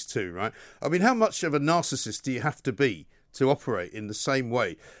into these two, right? I mean, how much of a narcissist do you have to be to operate in the same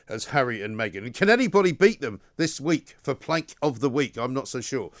way as Harry and Meghan? And can anybody beat them this week for Plank of the Week? I'm not so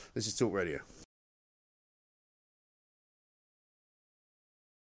sure. This is Talk Radio.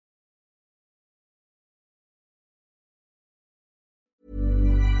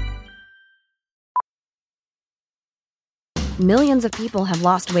 Millions of people have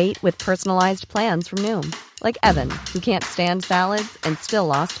lost weight with personalized plans from Noom. Like Evan, who can't stand salads and still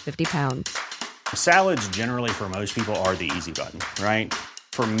lost 50 pounds. Salads generally for most people are the easy button, right?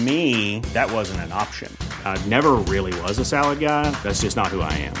 For me, that wasn't an option. I never really was a salad guy. That's just not who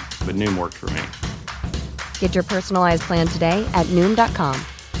I am. But Noom worked for me. Get your personalized plan today at Noom.com.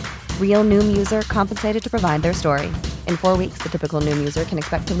 Real Noom user compensated to provide their story. In 4 weeks, the typical Noom user can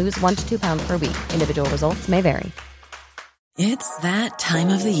expect to lose 1 to 2 pounds per week. Individual results may vary. It's that time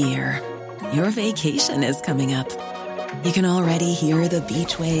of the year. Your vacation is coming up. You can already hear the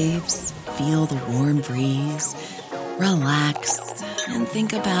beach waves, feel the warm breeze, relax, and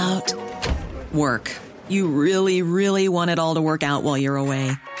think about work. You really, really want it all to work out while you're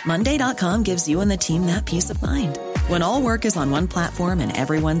away. Monday.com gives you and the team that peace of mind. When all work is on one platform and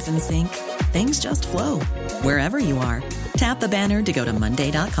everyone's in sync, things just flow. Wherever you are, tap the banner to go to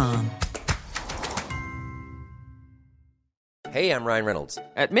Monday.com. Hey, I'm Ryan Reynolds.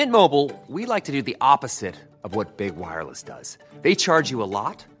 At Mint Mobile, we like to do the opposite of what Big Wireless does. They charge you a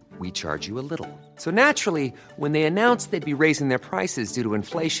lot, we charge you a little. So naturally, when they announced they'd be raising their prices due to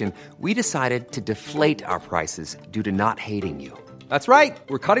inflation, we decided to deflate our prices due to not hating you. That's right.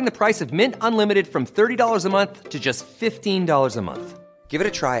 We're cutting the price of Mint Unlimited from $30 a month to just $15 a month. Give it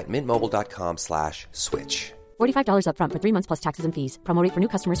a try at mintmobile.com/switch. $45 up front for 3 months plus taxes and fees. Promo rate for new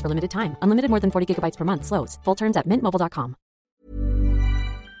customers for limited time. Unlimited more than 40 gigabytes per month. Slows full terms at mintmobile.com.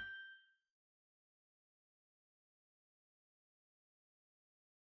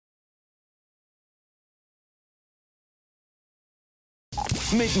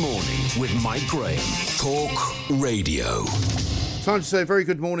 Mid-morning with Mike Graham. Talk Radio. Time to say a very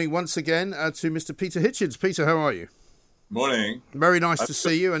good morning once again to Mr. Peter Hitchens. Peter, how are you? Morning. Very nice to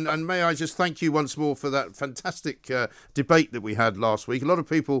see you, and may I just thank you once more for that fantastic debate that we had last week. A lot of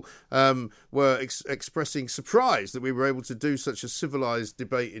people were expressing surprise that we were able to do such a civilised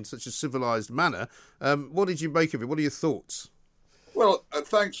debate in such a civilised manner. What did you make of it? What are your thoughts? Well,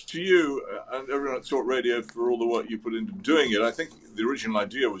 thanks to you and everyone at Talk Radio for all the work you put into doing it. I think the original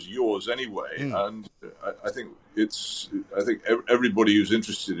idea was yours anyway, and I think everybody who's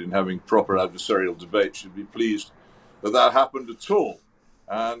interested in having proper adversarial debate should be pleased that happened at all.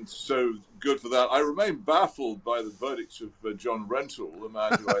 And so good for that. I remain baffled by the verdicts of John Rentoul, a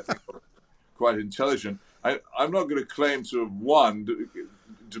man who I think are quite intelligent. I'm not going to claim to have won.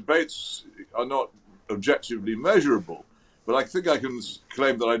 Debates are not objectively measurable. But I think I can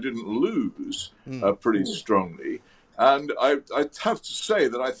claim that I didn't lose pretty strongly. And I have to say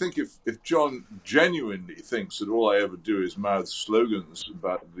that I think if John genuinely thinks that all I ever do is mouth slogans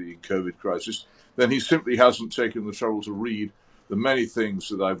about the COVID crisis, then he simply hasn't taken the trouble to read the many things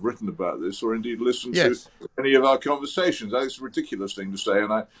that I've written about this, or indeed listen to any of our conversations. It's a ridiculous thing to say,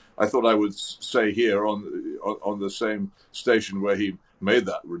 and I thought I would say here on the same station where he made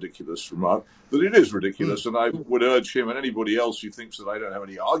that ridiculous remark, that it is ridiculous, and I would urge him and anybody else who thinks that I don't have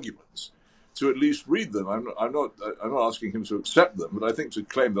any arguments to at least read them. I'm not asking him to accept them, but I think to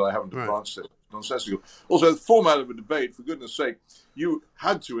claim that I haven't advanced it is nonsensical. Also, the format of a debate, for goodness sake, you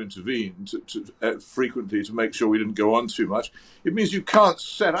had to intervene frequently to make sure we didn't go on too much. It means you can't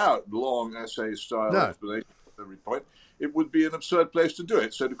set out long essay-style explanations at every point. It would be an absurd place to do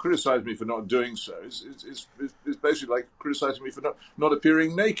it. So to criticize me for not doing so is basically like criticizing me for not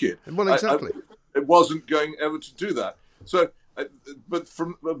appearing naked. Well, exactly. It wasn't going ever to do that. So, but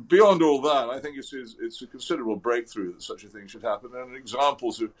from beyond all that, I think it's a considerable breakthrough that such a thing should happen, and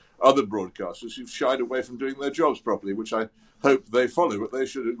examples of other broadcasters who've shied away from doing their jobs properly, which I hope they follow, but they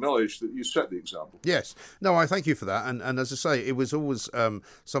should acknowledge that you set the example. Yes. No, I thank you for that. And as I say, it was always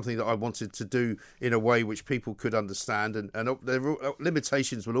something that I wanted to do in a way which people could understand. And there are,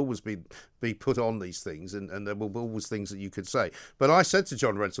 limitations will always be put on these things, and there will be always things that you could say. But I said to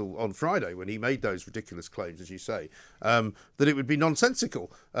John Rentoul on Friday, when he made those ridiculous claims, as you say, that it would be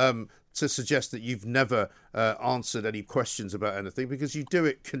nonsensical to suggest that you've never answered any questions about anything, because you do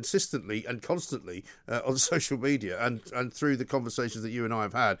it consistently and constantly on social media and through the conversations that you and I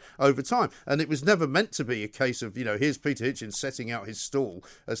have had over time. And it was never meant to be a case of, here's Peter Hitchens setting out his stall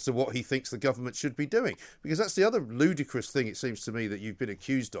as to what he thinks the government should be doing, because that's the other ludicrous thing, it seems to me, that you've been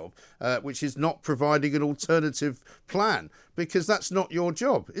accused of, which is not providing an alternative plan, because that's not your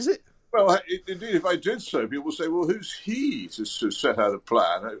job, is it? Well, indeed, if I did so, people would say, well, who's he to set out a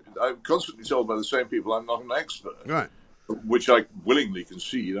plan? I'm constantly told by the same people I'm not an expert, right? Which I willingly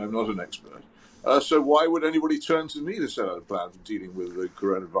concede I'm not an expert. So why would anybody turn to me to set out a plan for dealing with the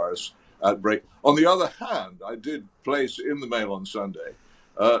coronavirus outbreak? On the other hand, I did place in the Mail on Sunday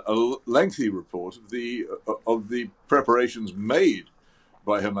a lengthy report of the preparations made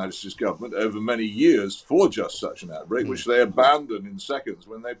by Her Majesty's government over many years for just such an outbreak, which they abandoned in seconds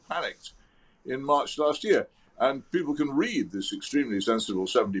when they panicked in March last year. And people can read this extremely sensible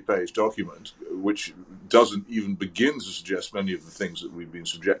 70-page document, which doesn't even begin to suggest many of the things that we've been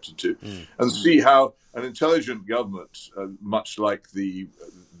subjected to, and see how an intelligent government, much like the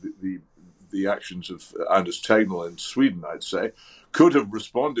actions of Anders Tegnell in Sweden, I'd say, could have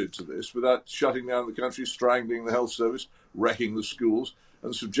responded to this without shutting down the country, strangling the health service, wrecking the schools,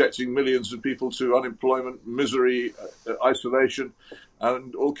 and subjecting millions of people to unemployment, misery, isolation,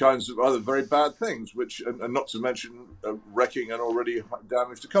 and all kinds of other very bad things, and not to mention wrecking an already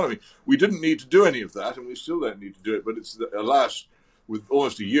damaged economy. We didn't need to do any of that, and we still don't need to do it, but it's, alas, with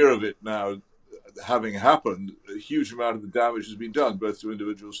almost a year of it now having happened, a huge amount of the damage has been done, both to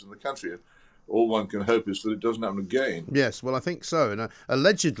individuals and the country. And all one can hope is that it doesn't happen again. Yes, well, I think so. And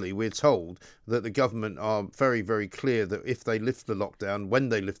allegedly, we're told that the government are very, very clear that if they lift the lockdown, when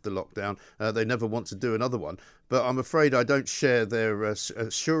they lift the lockdown, they never want to do another one. But I'm afraid I don't share their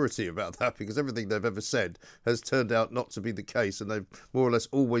surety about that, because everything they've ever said has turned out not to be the case, and they've more or less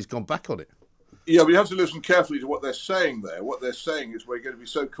always gone back on it. Yeah, but you have to listen carefully to what they're saying there. What they're saying is we're going to be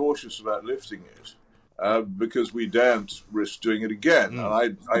so cautious about lifting it because we daren't risk doing it again.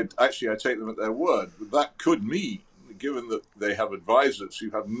 And I take them at their word. But that could mean, given that they have advisors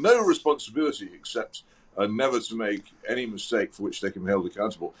who have no responsibility except never to make any mistake for which they can be held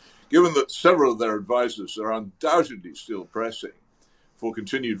accountable, given that several of their advisors are undoubtedly still pressing for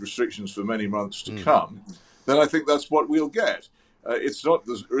continued restrictions for many months to come, then I think that's what we'll get. There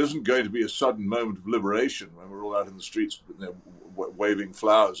isn't going to be a sudden moment of liberation when we're all out in the streets, waving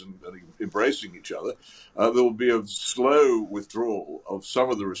flowers and embracing each other. There will be a slow withdrawal of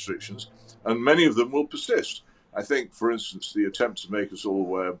some of the restrictions, and many of them will persist. I think, for instance, the attempt to make us all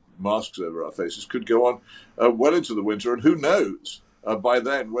wear masks over our faces could go on well into the winter, and who knows by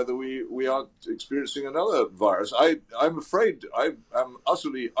then whether we aren't experiencing another virus. I'm afraid I'm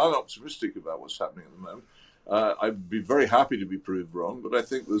utterly unoptimistic about what's happening at the moment. I'd be very happy to be proved wrong, but I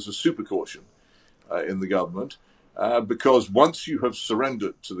think there's a super caution in the government because once you have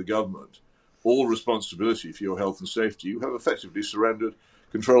surrendered to the government all responsibility for your health and safety, you have effectively surrendered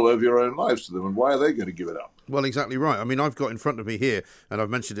control over your own lives to them. And why are they going to give it up? Well, exactly right. I mean, I've got in front of me here, and I've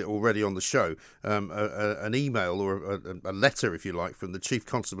mentioned it already on the show, an email or a letter, if you like, from the Chief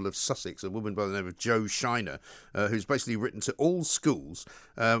Constable of Sussex, a woman by the name of Jo Shiner, who's basically written to all schools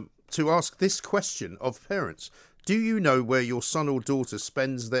to ask this question of parents. Do you know where your son or daughter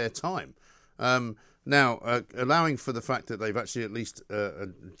spends their time? Now, allowing for the fact that they've actually at least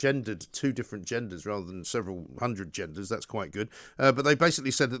gendered two different genders rather than several hundred genders, that's quite good. But they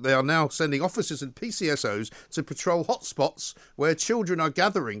basically said that they are now sending officers and PCSOs to patrol hotspots where children are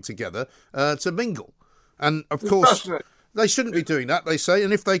gathering together to mingle. And, of course, they shouldn't be doing that, they say.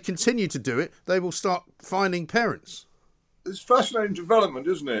 And if they continue to do it, they will start fining parents. It's fascinating development,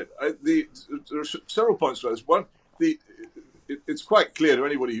 isn't it? There are several points to this. One, it's quite clear to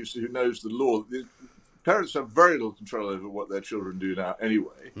anybody who knows the law that parents have very little control over what their children do now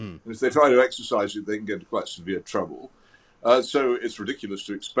anyway. And if they try to exercise it, they can get into quite severe trouble. So it's ridiculous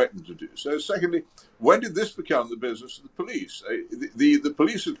to expect them to do so. Secondly, when did this become the business of the police? The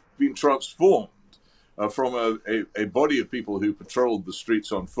police have been transformed from a body of people who patrolled the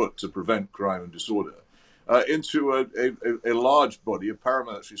streets on foot to prevent crime and disorder into a large body of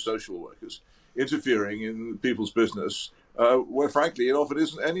paramilitary social workers interfering in people's business where, frankly, it often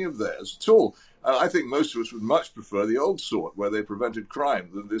isn't any of theirs at all. I think most of us would much prefer the old sort, where they prevented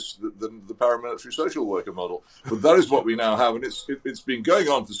crime, than the paramilitary social worker model. But that is what we now have, and it's been going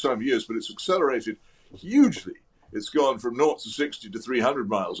on for some years, but it's accelerated hugely. It's gone from 0 to 60 to 300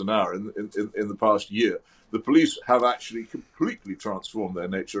 miles an hour in the past year. The police have actually completely transformed their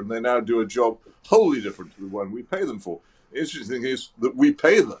nature, and they now do a job wholly different to the one we pay them for. The interesting thing is that we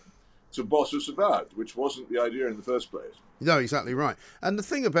pay them to boss us about, which wasn't the idea in the first place. No, exactly right. And the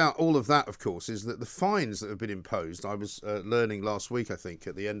thing about all of that, of course, is that the fines that have been imposed, I was learning last week, I think,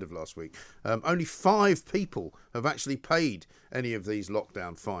 at the end of last week, only 5 people have actually paid any of these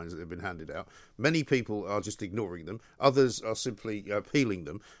lockdown fines that have been handed out. Many people are just ignoring them. Others are simply appealing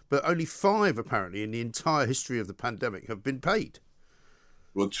them. But only 5, apparently, in the entire history of the pandemic have been paid.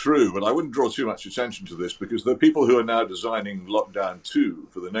 Well, true, but I wouldn't draw too much attention to this because the people who are now designing Lockdown 2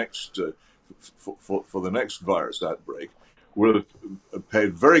 for the next for the next virus outbreak will have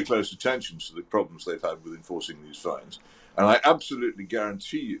paid very close attention to the problems they've had with enforcing these fines. And I absolutely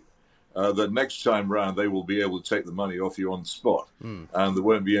guarantee you that next time round they will be able to take the money off you on the spot, and there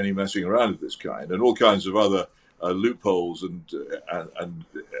won't be any messing around of this kind, and all kinds of other loopholes and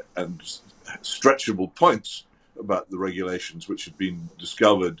stretchable points about the regulations which had been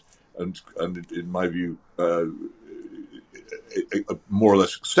discovered and in my view, more or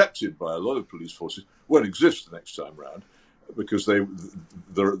less accepted by a lot of police forces, won't exist the next time round, because there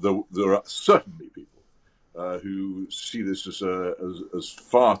are certainly people who see this as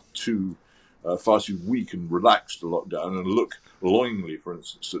far too weak and relaxed a lockdown, and look longingly, for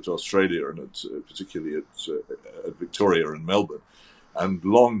instance, at Australia and particularly at Victoria and Melbourne, and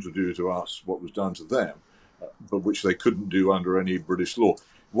long to do to us what was done to them, but which they couldn't do under any British law.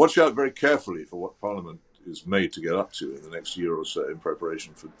 Watch out very carefully for what Parliament is made to get up to in the next year or so in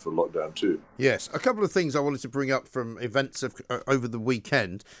preparation for Lockdown 2. Yes, a couple of things I wanted to bring up from events of over the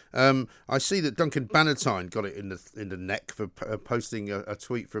weekend. I see that Duncan Bannatyne got it in the neck for posting a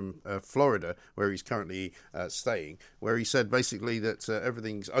tweet from Florida, where he's currently staying, where he said basically that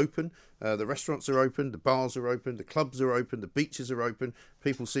everything's open. The restaurants are open, the bars are open, the clubs are open, the beaches are open.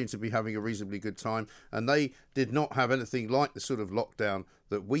 People seem to be having a reasonably good time, and they did not have anything like the sort of lockdown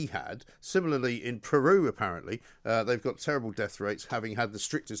that we had. Similarly, in Peru, apparently, they've got terrible death rates, having had the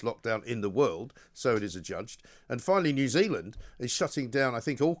strictest lockdown in the world, so it is adjudged. And finally, New Zealand is shutting down, I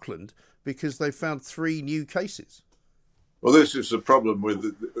think, Auckland, because they found 3 new cases. Well, this is the problem with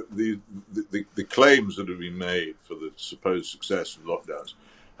the claims that have been made for the supposed success of lockdowns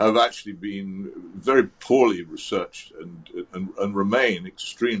have actually been very poorly researched and remain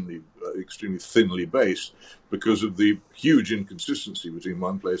extremely thinly based because of the huge inconsistency between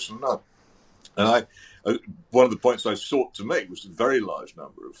one place and another. And one of the points I sought to make was the very large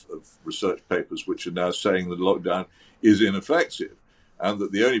number of research papers which are now saying that lockdown is ineffective, and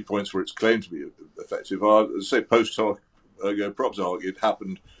that the only points where it's claimed to be effective are, say, post hoc ergo propter hoc, it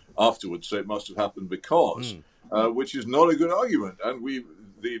happened afterwards, so it must have happened because, which is not a good argument. And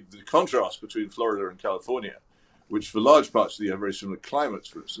the contrast between Florida and California, which for large parts of the year have very similar climates,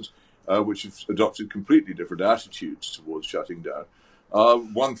 for instance, which have adopted completely different attitudes towards shutting down,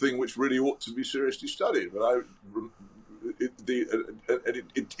 one thing which really ought to be seriously studied. But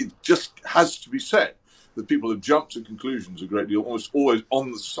it just has to be said that people have jumped to conclusions a great deal, almost always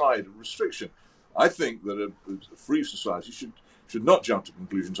on the side of restriction. I think that a free society should not jump to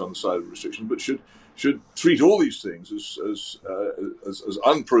conclusions on the side of restriction, but should treat all these things as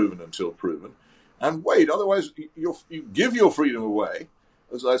unproven until proven, and wait. Otherwise, you give your freedom away,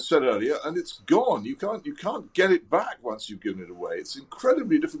 as I said earlier, and it's gone. You can't get it back once you've given it away. It's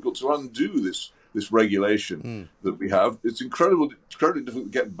incredibly difficult to undo this regulation that we have. It's incredibly difficult to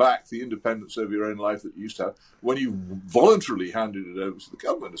get back the independence over your own life that you used to have when you voluntarily handed it over to the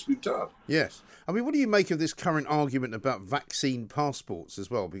government, as we've done. Yes. I mean, what do you make of this current argument about vaccine passports as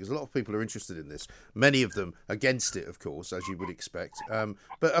well? Because a lot of people are interested in this. Many of them against it, of course, as you would expect.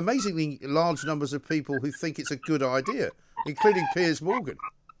 But amazingly large numbers of people who think it's a good idea, including Piers Morgan.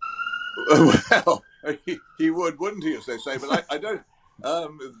 Well, he would, wouldn't he, as they say? But I don't.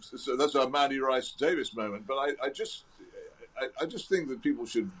 So that's our Mandy Rice Davis moment. But I just think that people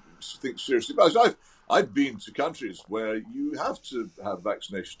should think seriously about it. I've been to countries where you have to have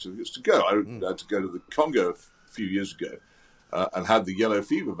vaccination certificates to go. I had to go to the Congo a few years ago and had the yellow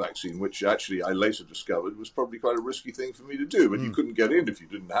fever vaccine, which actually I later discovered was probably quite a risky thing for me to do. But you couldn't get in if you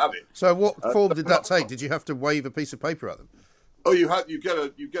didn't have it. So what form did that take? Did you have to wave a piece of paper at them? Oh, you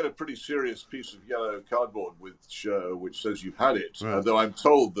get a pretty serious piece of yellow cardboard which says you've had it. Right. Though I'm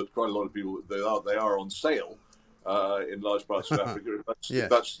told that quite a lot of people they are on sale in large parts of Africa. If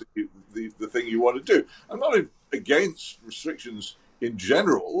that's the thing you want to do. I'm not against restrictions in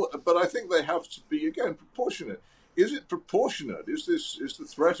general, but I think they have to be again proportionate. Is it proportionate? Is the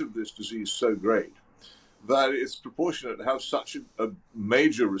threat of this disease so great that it's proportionate to have such a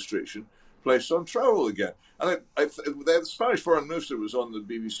major restriction placed on travel again? And the Spanish foreign minister was on the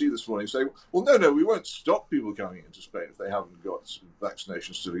BBC this morning saying, well, no, we won't stop people coming into Spain if they haven't got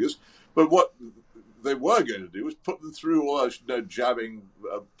vaccination certificates. But what they were going to do was put them through all those jabbing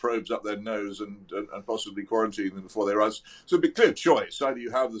probes up their nose and possibly quarantine them before they arrive. So it'd be a clear choice. Either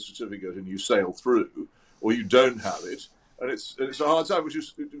you have the certificate and you sail through, or you don't have it. And it's a hard time, which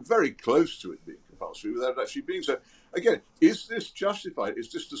is very close to it being compulsory without it actually being so. Again, is this justified?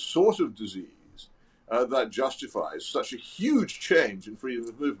 Is this the sort of disease that justifies such a huge change in freedom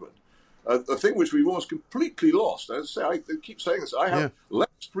of movement? A thing which we've almost completely lost. As I say, I keep saying this. I have less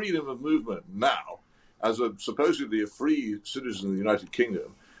freedom of movement now as supposedly a free citizen of the United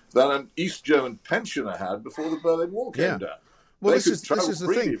Kingdom than an East German pensioner had before the Berlin Wall came down. Well, this is the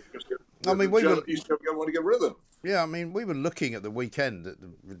thing. I mean, East German want to get rid of them. Yeah, I mean, we were looking at the weekend at the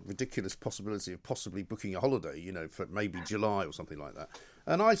ridiculous possibility of possibly booking a holiday, for maybe July or something like that.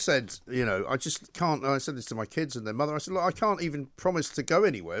 And I said, I just can't. I said this to my kids and their mother. I said, look, I can't even promise to go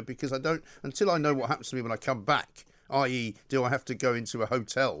anywhere because I don't, until I know what happens to me when I come back, i.e., do I have to go into a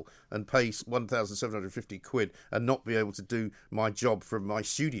hotel and pay £1,750 and not be able to do my job from my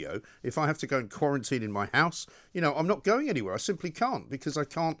studio? If I have to go and quarantine in my house, I'm not going anywhere. I simply can't because I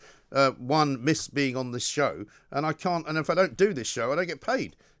can't, miss being on this show, and I can't, and if I don't do this show, I don't get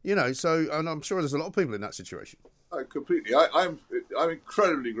paid, so, and I'm sure there's a lot of people in that situation. Completely. I'm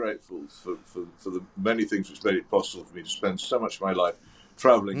incredibly grateful for the many things which made it possible for me to spend so much of my life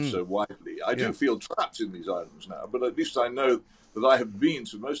travelling so widely. I do feel trapped in these islands now, but at least I know that I have been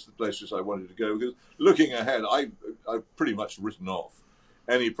to most of the places I wanted to go. Because looking ahead, I've pretty much written off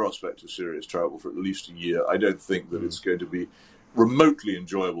any prospect of serious travel for at least a year. I don't think that it's going to be remotely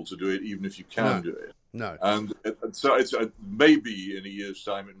enjoyable to do it, even if you can do it. No. And so it's maybe in a year's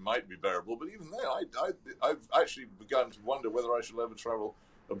time it might be bearable, but even then, I've actually begun to wonder whether I shall ever travel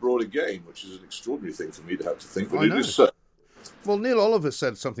abroad again, which is an extraordinary thing for me to have to think, but it is so. Well, Neil Oliver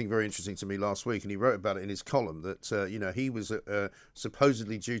said something very interesting to me last week, and he wrote about it in his column that, he was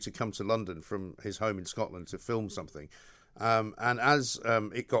supposedly due to come to London from his home in Scotland to film something. And as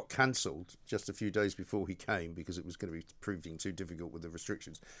it got cancelled just a few days before he came, because it was going to be proving too difficult with the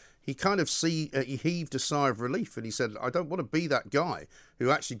restrictions, he kind of he heaved a sigh of relief, and he said, I don't want to be that guy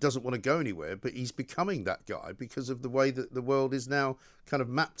who actually doesn't want to go anywhere, but he's becoming that guy because of the way that the world is now kind of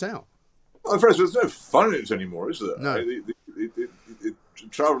mapped out. Well, first, there's no fun in it anymore, is there? No.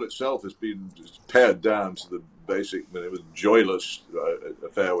 Travel itself has been pared down to the basic, it was joyless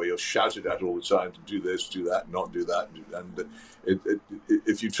affair where you're shouted at all the time to do this, do that, not do that. And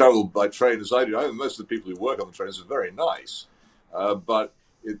if you travel by train, as I do, most of the people who work on the trains are very nice, but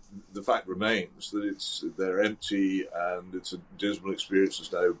the fact remains that they're empty and it's a dismal experience.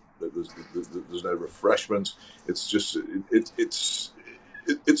 There's no refreshment. It's just it's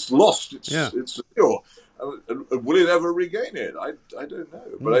lost. It's secure. Will it ever regain it? I don't know.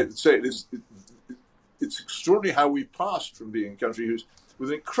 But I'd say it's extraordinary how we've passed from being a country with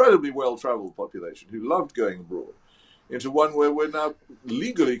an incredibly well-travelled population who loved going abroad into one where we're now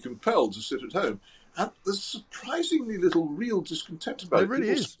legally compelled to sit at home. And there's surprisingly little real discontent about it. It really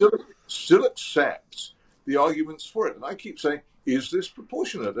is. Still accept the arguments for it. And I keep saying, is this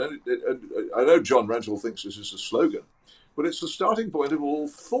proportionate? And I know John Rentoul thinks this is a slogan, but it's the starting point of all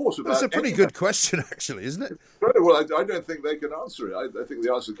thought about. That's a pretty good question, actually, isn't it? Well, I don't think they can answer it. I think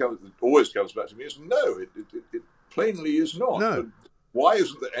the answer that always comes back to me is no. It plainly is not. No. But why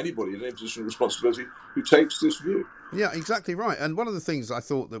isn't there anybody in any position of responsibility who takes this view? Yeah, exactly right. And one of the things I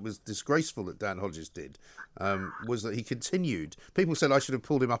thought that was disgraceful that Dan Hodges did was that he continued. People said I should have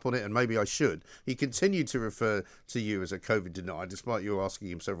pulled him up on it, and maybe I should. He continued to refer to you as a COVID denier, despite you asking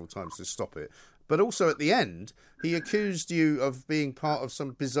him several times to stop it. But also at the end, he accused you of being part of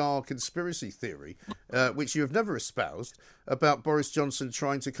some bizarre conspiracy theory, which you have never espoused, about Boris Johnson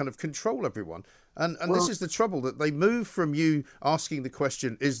trying to kind of control everyone. And this is the trouble, that they move from you asking the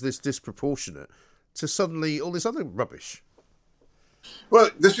question, is this disproportionate, to suddenly all this other rubbish. Well,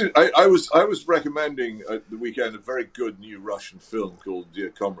 I was recommending at the weekend a very good new Russian film called Dear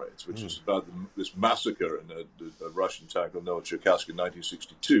Comrades, which is about this massacre in a Russian town called Novocherkassk in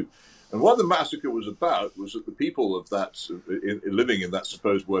 1962. And what the massacre was about was that the people of living in that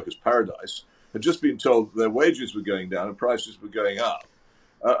supposed workers' paradise had just been told that their wages were going down and prices were going up,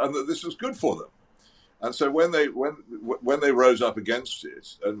 and that this was good for them. And so when they rose up against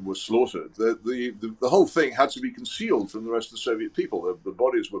it and were slaughtered, the whole thing had to be concealed from the rest of the Soviet people. The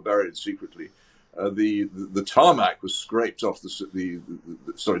bodies were buried secretly. The tarmac was scraped off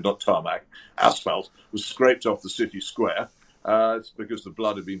asphalt was scraped off the city square. It's because the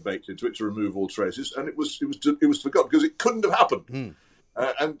blood had been baked into it to remove all traces, and it was forgotten because it couldn't have happened,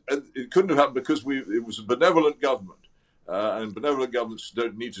 and it couldn't have happened because it was a benevolent government, and benevolent governments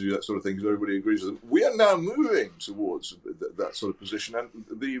don't need to do that sort of thing because everybody agrees with them. We are now moving towards that sort of position, and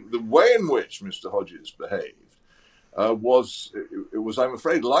the way in which Mr. Hodges behaved was, I'm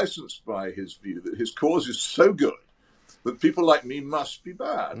afraid, licensed by his view that his cause is so good that people like me must be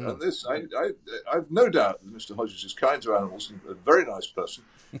bad. And this, I've no doubt that Mr. Hodges is kind to animals and a very nice person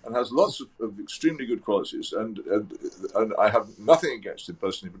and has lots of extremely good qualities. And I have nothing against him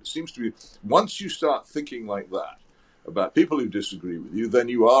personally, but it seems to be once you start thinking like that about people who disagree with you, then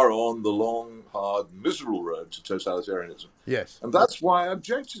you are on the long, hard, miserable road to totalitarianism. Yes. And that's why I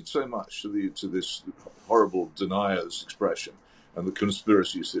objected so much to this horrible denier's expression and the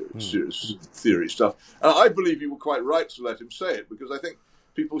conspiracy theory stuff. And I believe you were quite right to let him say it, because I think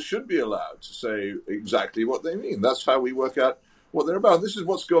people should be allowed to say exactly what they mean. That's how we work out what they're about. This is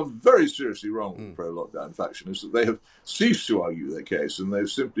what's gone very seriously wrong with the pro-lockdown faction, is that they have ceased to argue their case, and they've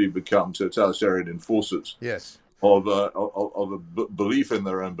simply become totalitarian enforcers of a belief in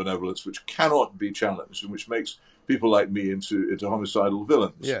their own benevolence, which cannot be challenged, and which makes people like me into homicidal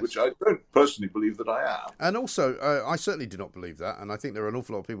villains, which I don't personally believe that I am. And also, I certainly do not believe that, and I think there are an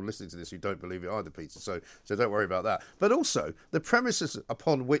awful lot of people listening to this who don't believe it either, Peter, so don't worry about that. But also, the premises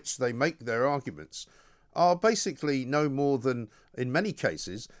upon which they make their arguments are basically no more than, in many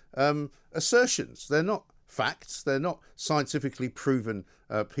cases, assertions. They're not facts, they're not scientifically proven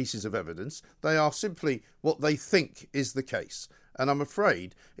pieces of evidence, they are simply what they think is the case. And I'm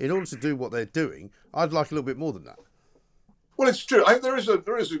afraid, in order to do what they're doing, I'd like a little bit more than that. Well, it's true. There is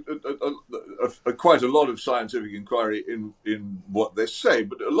quite a lot of scientific inquiry in what they say,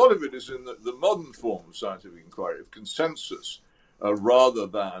 but a lot of it is in the modern form of scientific inquiry, of consensus, rather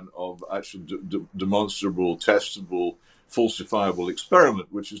than of actual demonstrable, testable, falsifiable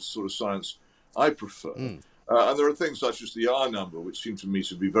experiment, which is the sort of science I prefer. And there are things such as the R number, which seem to me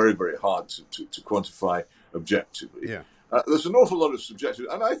to be very, very hard to quantify objectively. Yeah. There's an awful lot of subjective,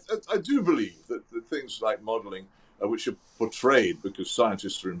 and I do believe that things like modelling, which are portrayed because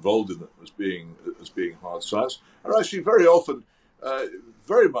scientists are involved in them as being hard science, are actually very often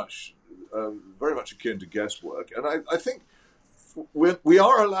very much akin to guesswork. And I think we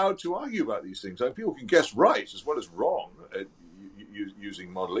are allowed to argue about these things. I mean, people can guess right as well as wrong using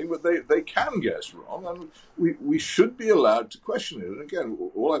modelling, but they can guess wrong, and we should be allowed to question it. And again,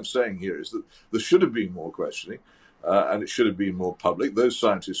 all I'm saying here is that there should have been more questioning, and it should have been more public. Those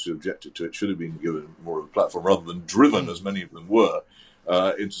scientists who objected to it should have been given more of a platform rather than driven, as many of them were,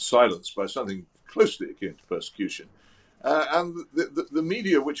 into silence by something closely akin to persecution. And the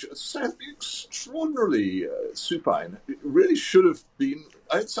media, which has been extraordinarily supine, it really should have been.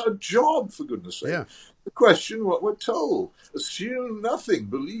 It's our job, for goodness sake. Yeah. Question what we're told. Assume nothing.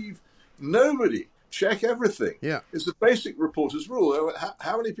 Believe nobody. Check everything. Yeah. It's the basic reporter's rule.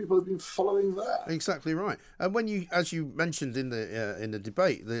 How many people have been following that? Exactly right. And when you, as you mentioned in the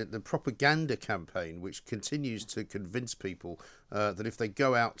debate, the propaganda campaign, which continues to convince people that if they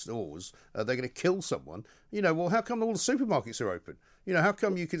go outdoors, they're going to kill someone. Well, how come all the supermarkets are open? How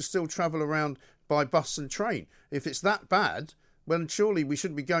come you can still travel around by bus and train? If it's that bad, well, surely we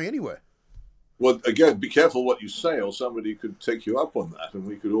shouldn't be going anywhere. Well, again, be careful what you say, or somebody could take you up on that, and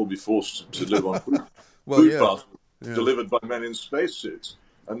we could all be forced to live on food passports delivered by men in spacesuits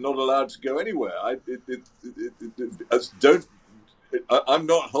and not allowed to go anywhere. I'm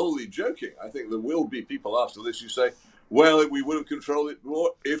not wholly joking. I think there will be people after this who say, well, we would have controlled it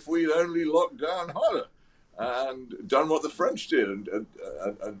more if we'd only locked down harder and done what the French did and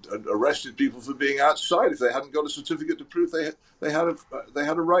arrested people for being outside if they hadn't got a certificate to prove they had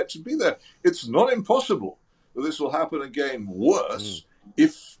a right to be there. It's not impossible that this will happen again worse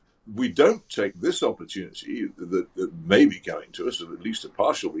if we don't take this opportunity that may be coming to us, or at least a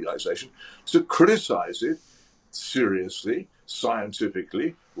partial realization, to criticize it seriously,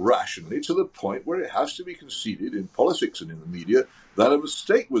 scientifically, rationally, to the point where it has to be conceded in politics and in the media that a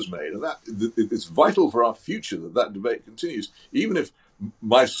mistake was made. And that it's vital for our future that debate continues. Even if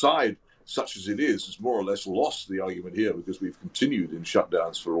my side, such as it is, has more or less lost the argument here because we've continued in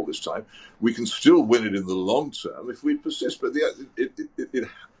shutdowns for all this time, we can still win it in the long term if we persist. But it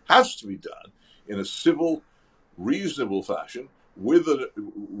has to be done in a civil, reasonable fashion, with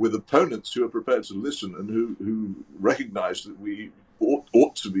opponents who are prepared to listen and who recognise that we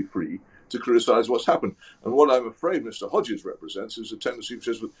ought to be free to criticise what's happened. And what I'm afraid Mr. Hodges represents is a tendency which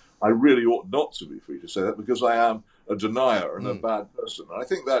says, I really ought not to be free to say that because I am a denier and a bad person. And I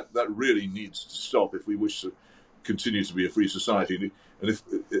think that really needs to stop if we wish to continue to be a free society.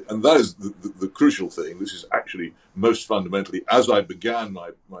 And that is the crucial thing. This is actually most fundamentally, as I began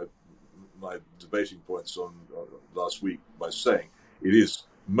my debating points on last week by saying, it is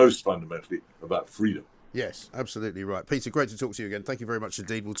most fundamentally about freedom. Yes, absolutely right. Peter, great to talk to you again. Thank you very much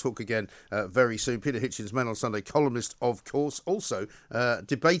indeed. We'll talk again very soon. Peter Hitchens, Man on Sunday columnist, of course. Also,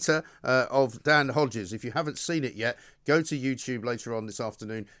 debater of Dan Hodges. If you haven't seen it yet, go to YouTube later on this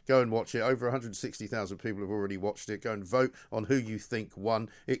afternoon. Go and watch it. Over 160,000 people have already watched it. Go and vote on who you think won.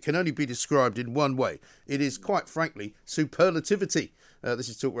 It can only be described in one way. It is, quite frankly, superlativity. This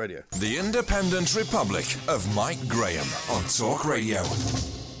is Talk Radio. The Independent Republic of Mike Graham on Talk Radio.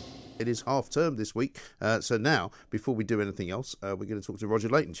 It is half term this week, so now, before we do anything else, we're going to talk to Roger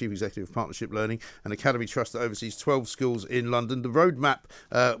Layton, Chief Executive of Partnership Learning, an academy trust that oversees 12 schools in London. The roadmap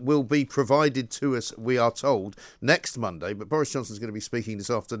will be provided to us, we are told, next Monday, but Boris Johnson's going to be speaking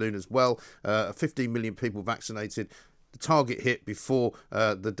this afternoon as well. 15 million people vaccinated. The target hit before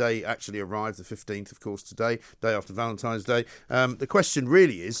the day actually arrived, the 15th, of course, today, day after Valentine's Day. The question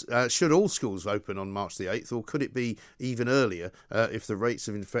really is, should all schools open on March the 8th, or could it be even earlier if the rates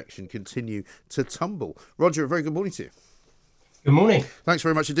of infection continue to tumble? Roger, a very good morning to you. Good morning. Thanks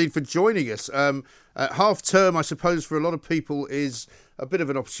very much indeed for joining us. Half term, I suppose, for a lot of people is a bit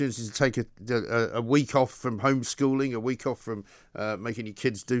of an opportunity to take a week off from homeschooling, a week off from making your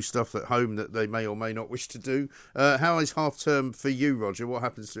kids do stuff at home that they may or may not wish to do. How is half term for you, Roger? What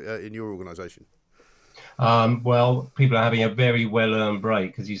happens in your organisation? Well, people are having a very well-earned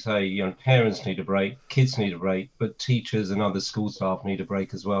break. As you say, parents need a break, kids need a break, but teachers and other school staff need a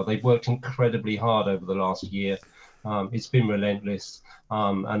break as well. They've worked incredibly hard over the last year. It's been relentless,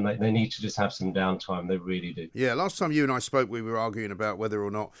 and they need to just have some downtime. They really do. Yeah, last time you and I spoke, we were arguing about whether or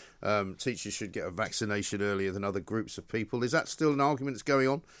not teachers should get a vaccination earlier than other groups of people. Is that still an argument that's going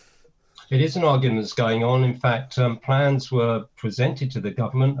on? It is an argument that's going on. In fact, plans were presented to the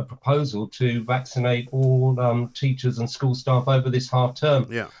government, a proposal to vaccinate all teachers and school staff over this half term.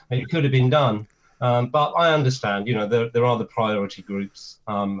 Yeah. It could have been done. But I understand, there are the priority groups,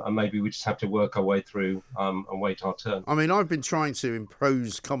 and maybe we just have to work our way through and wait our turn. I mean, I've been trying to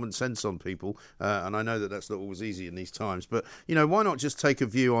impose common sense on people, and I know that that's not always easy in these times, but, why not just take a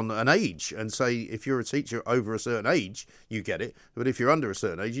view on an age and say if you're a teacher over a certain age, you get it, but if you're under a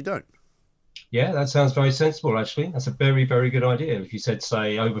certain age, you don't? Yeah, that sounds very sensible, actually. That's a very, very good idea. If you said,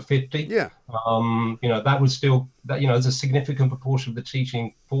 say, over 50, that would still, there's a significant proportion of the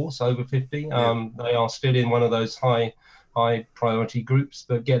teaching force over 50. They are still in one of those high priority groups,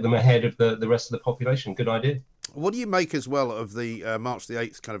 but get them ahead of the rest of the population. Good idea. What do you make as well of the March the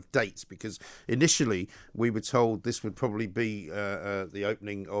 8th kind of dates? Because initially we were told this would probably be the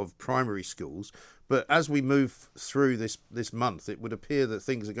opening of primary schools. But as we move through this month, it would appear that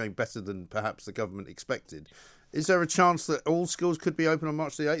things are going better than perhaps the government expected. Is there a chance that all schools could be open on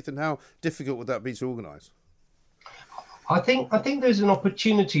March the 8th? And how difficult would that be to organise? I think there's an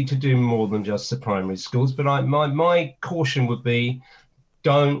opportunity to do more than just the primary schools. But my caution would be,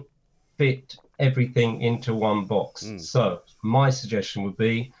 don't fit everything into one box. So my suggestion would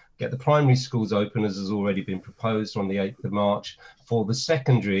be get the primary schools open, as has already been proposed, on the 8th of March. For the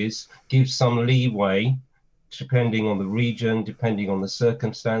secondaries, give some leeway, depending on the region, depending on the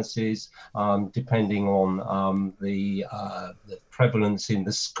circumstances, depending on the prevalence in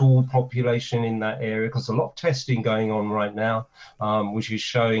the school population in that area, because a lot of testing going on right now, which is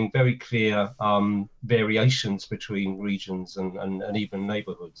showing very clear variations between regions and even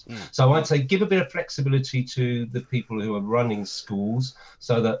neighbourhoods. So I'd say give a bit of flexibility to the people who are running schools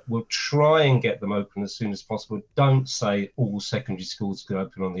so that we'll try and get them open as soon as possible. Don't say all secondary schools could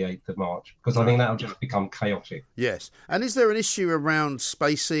open on the 8th of March, because I think that'll just become chaotic. Yes. And is there an issue around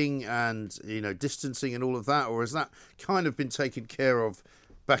spacing and, distancing and all of that, or has that kind of been taken care of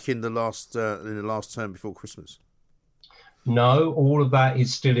back in the last term before Christmas? No, all of that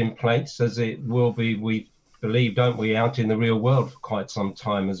is still in place, as it will be, we believe, don't we, out in the real world for quite some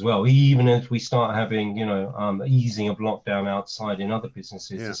time as well. Even as we start having, easing of lockdown outside in other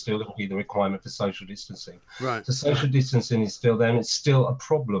businesses, there's still going to be the requirement for social distancing. Right. So social distancing is still there, and it's still a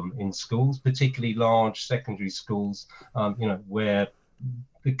problem in schools, particularly large secondary schools, where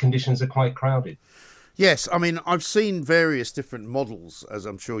the conditions are quite crowded. Yes, I mean, I've seen various different models, as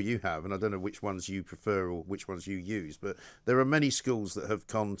I'm sure you have, and I don't know which ones you prefer or which ones you use, but there are many schools that have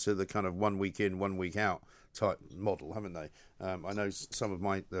gone to the kind of 1 week in, 1 week out type model, haven't they? I know some of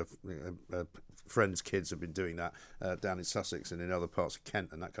my friends' kids have been doing that down in Sussex and in other parts of Kent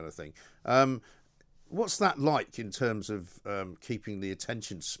and that kind of thing. What's that like in terms of keeping the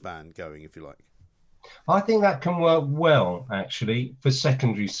attention span going, if you like? I think that can work well, actually, for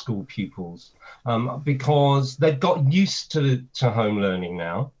secondary school pupils, because they've got used to home learning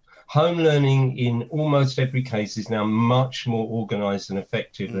now. Home learning in almost every case is now much more organised and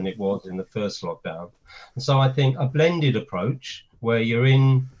effective than it was in the first lockdown. And so I think a blended approach where you're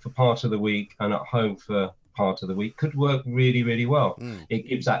in for part of the week and at home for part of the week could work really, really well. It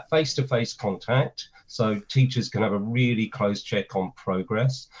gives that face-to-face contact, so teachers can have a really close check on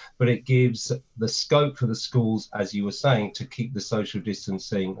progress, but it gives the scope for the schools, as you were saying, to keep the social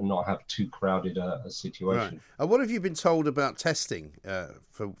distancing and not have too crowded a situation. Right. And what have you been told about testing,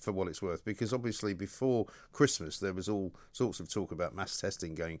 for what it's worth? Because obviously before Christmas there was all sorts of talk about mass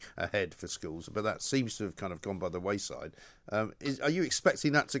testing going ahead for schools, but that seems to have kind of gone by the wayside. Are you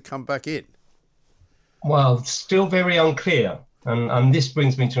expecting that to come back in? Well, still very unclear. And this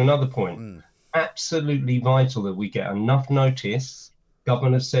brings me to another point. Absolutely vital that we get enough notice.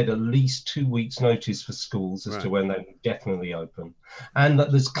 Government have said at least 2 weeks notice for schools as to when they will definitely open. And that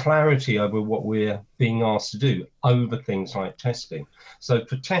there's clarity over what we're being asked to do over things like testing. So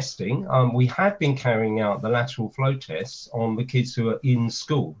for testing, we have been carrying out the lateral flow tests on the kids who are in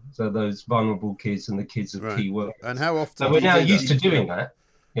school. So those vulnerable kids and the kids of key workers. And how often? So we're now used to doing that.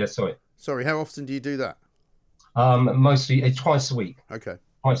 Yeah, sorry. Sorry, how often do you do that? Mostly twice a week. Okay.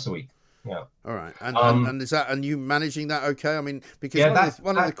 Twice a week. Yeah. All right. And is that, and you managing that okay? I mean, because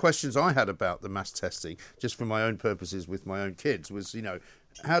one of the questions I had about the mass testing, just for my own purposes with my own kids, was,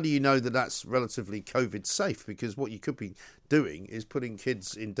 how do you know that that's relatively COVID safe? Because what you could be doing is putting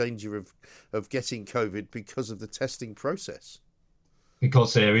kids in danger of getting COVID because of the testing process.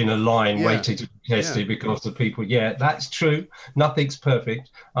 Because they're in a line waiting to be tested because the people, that's true. Nothing's perfect.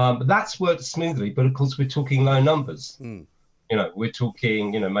 But that's worked smoothly. But of course, we're talking low numbers. We're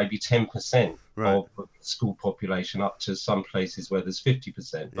talking, maybe 10% of the school population, up to some places where there's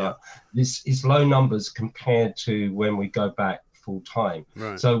 50%. But this is low numbers compared to when we go back full time.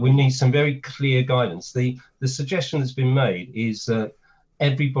 Right. So we need some very clear guidance. The suggestion that's been made is that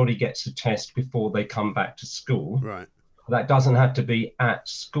everybody gets a test before they come back to school. Right. That doesn't have to be at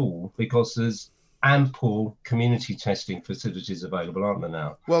school, because there's ample community testing facilities available, aren't there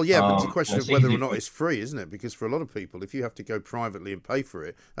now? Well, yeah, but it's a question of whether or not easy. it's free, isn't it? Because for a lot of people, if you have to go privately and pay for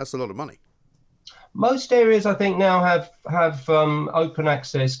it, that's a lot of money. Most areas, I think, now have open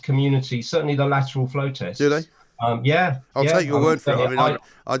access community. Certainly, the lateral flow tests. Do they? Yeah. I'll take your word for it. I mean,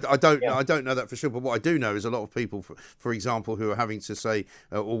 I don't know that for sure, but what I do know is a lot of people, for example, who are having to say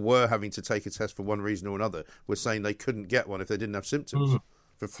or were having to take a test for one reason or another, were saying they couldn't get one if they didn't have symptoms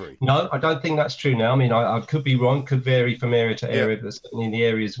for free. No, I don't think that's true now. I mean, I could be wrong, could vary from area to area, but certainly in the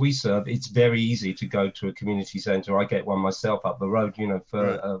areas we serve, it's very easy to go to a community centre. I get one myself up the road,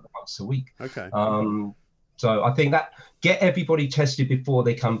 for once a week. Okay. So I think that get everybody tested before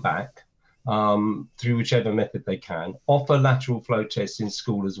they come back. Through whichever method they can. Offer lateral flow tests in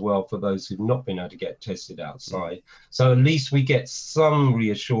school as well for those who've not been able to get tested outside. So at least we get some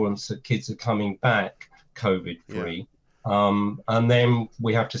reassurance that kids are coming back COVID-free. And then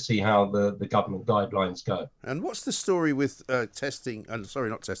we have to see how the government guidelines go. And what's the story with vaccinating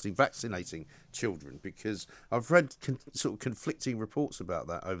children? Because I've read sort of conflicting reports about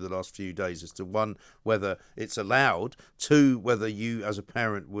that over the last few days as to, one, whether it's allowed, two, whether you as a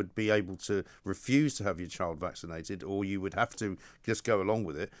parent would be able to refuse to have your child vaccinated or you would have to just go along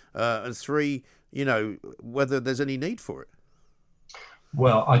with it, and three, whether there's any need for it.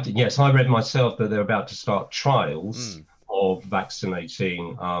 Well, I read myself that they're about to start trials of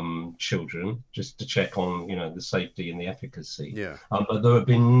vaccinating children just to check on, the safety and the efficacy. Yeah. But there have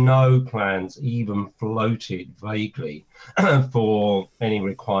been no plans even floated vaguely for any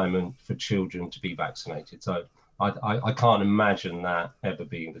requirement for children to be vaccinated. So I can't imagine that ever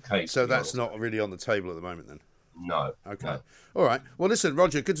being the case. So that's not really on the table at the moment then? No. Okay. No. All right. Well, listen,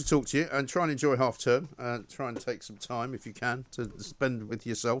 Roger, good to talk to you, and try and enjoy half term. Try and take some time, if you can, to spend with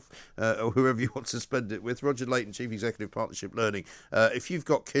yourself or whoever you want to spend it with. Roger Layton, Chief Executive, Partnership Learning. If you've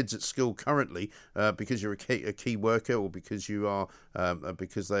got kids at school currently because you're a key worker or because you are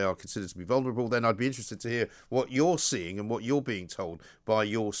because they are considered to be vulnerable, then I'd be interested to hear what you're seeing and what you're being told by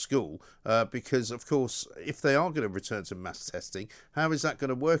your school. Because, of course, if they are going to return to mass testing, how is that going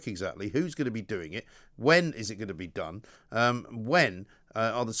to work exactly? Who's going to be doing it? When is it going to be done? When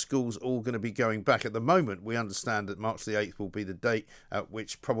are the schools all going to be going back? At the moment, we understand that March the 8th will be the date at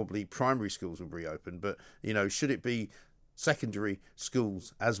which probably primary schools will reopen. But, should it be secondary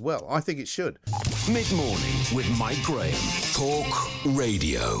schools as well? I think it should. Mid-morning with Mike Graham. Talk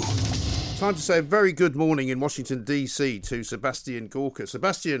Radio. Time to say a very good morning in Washington, D.C. to Sebastian Gorka.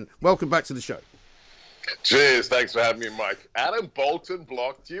 Sebastian, welcome back to the show. Cheers, thanks for having me, Mike. Adam Bolton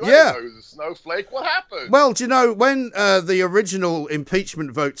blocked you. Yeah. I didn't know he was a snowflake. What happened? Well, do you know, when the original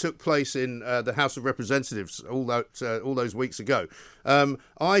impeachment vote took place in the House of Representatives all those weeks ago,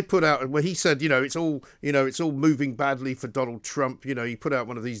 I put out where he said, it's all moving badly for Donald Trump. He put out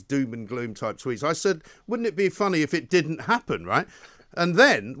one of these doom and gloom type tweets. I said, wouldn't it be funny if it didn't happen, right? And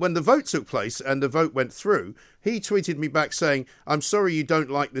then when the vote took place and the vote went through, he tweeted me back saying, "I'm sorry you don't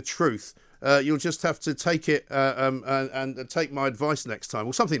like the truth. You'll just have to take it and take my advice next time,"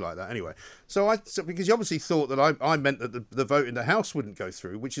 or something like that. Anyway, so because he obviously thought that I meant that the vote in the House wouldn't go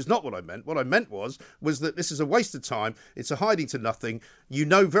through, which is not what I meant. What I meant was that this is a waste of time. It's a hiding to nothing. You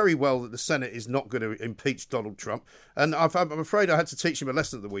know very well that the Senate is not going to impeach Donald Trump, and I'm afraid I had to teach him a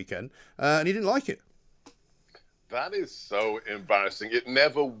lesson at the weekend, and he didn't like it. That is so embarrassing. It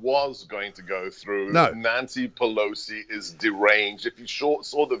never was going to go through. No. Nancy Pelosi is deranged. If you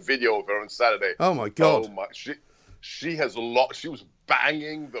saw the video of her on Saturday. Oh, my God. Oh, my. She has a lot. She was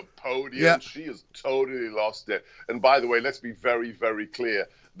banging the podium. Yeah. She has totally lost it. And by the way, let's be very, very clear.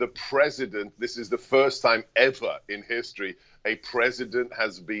 The president, this is the first time ever in history, a president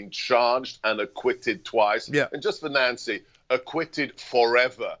has been charged and acquitted twice. Yeah. And just for Nancy, acquitted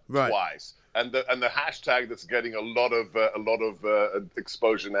forever twice. And the hashtag that's getting a lot of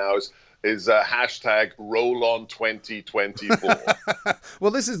exposure now is hashtag roll on 2024.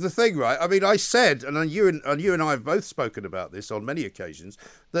 Well, this is the thing, right? I mean, I said, and you and I have both spoken about this on many occasions,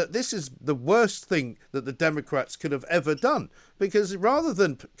 that this is the worst thing that the Democrats could have ever done. Because rather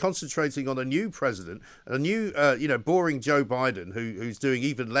than concentrating on a new president, a new, boring Joe Biden, who's doing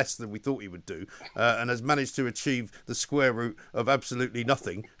even less than we thought he would do, and has managed to achieve the square root of absolutely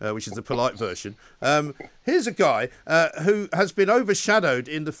nothing, which is the polite version. Here's a guy who has been overshadowed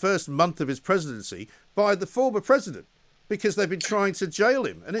in the first month of his presidency by the former president because they've been trying to jail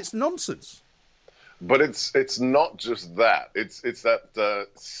him, and it's nonsense. But it's not just that. It's that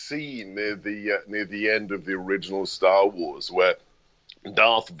scene near the end of the original Star Wars where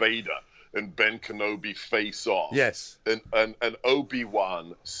Darth Vader and Ben Kenobi face off. Yes. And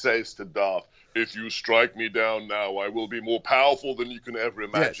Obi-Wan says to Darth, "If you strike me down now, I will be more powerful than you can ever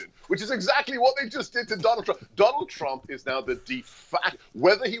imagine." Yes. Which is exactly what they just did to Donald Trump. Donald Trump is now the de facto,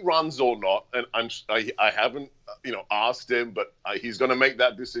 whether he runs or not, and I haven't asked him, but he's going to make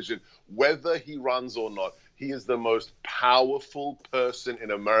that decision. Whether he runs or not, he is the most powerful person in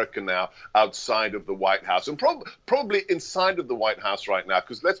America now outside of the White House, and probably inside of the White House right now,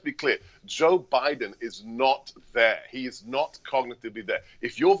 because let's be clear, Joe Biden is not there. He is not cognitively there.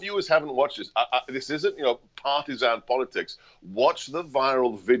 If your viewers haven't watched this, this isn't partisan politics. Watch the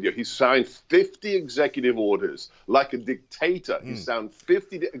viral video. He signed 50 executive orders like a dictator. He signed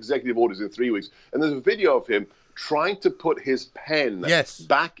 50 executive orders in 3 weeks, and there's a video of him trying to put his pen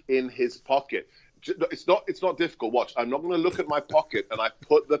back in his pocket. It's not difficult. Watch. I'm not going to look at my pocket, and I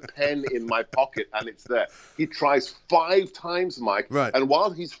put the pen in my pocket, and it's there. He tries 5 times, Mike, and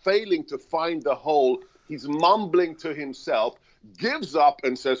while he's failing to find the hole, he's mumbling to himself, gives up,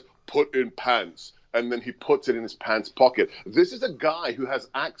 and says, "Put in pants." And then he puts it in his pants pocket. This is a guy who has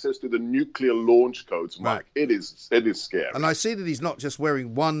access to the nuclear launch codes, Mike. It is scary. And I see that he's not just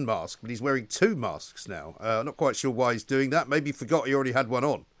wearing one mask, but he's wearing 2 masks now. I'm not quite sure why he's doing that. Maybe he forgot he already had one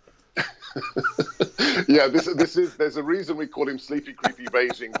on. Yeah, there's a reason we call him Sleepy Creepy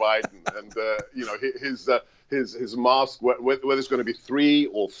Beijing Biden, and his mask, whether it's going to be 3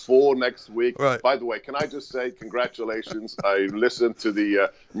 or 4 next week. Right. By the way, can I just say congratulations? I listened to the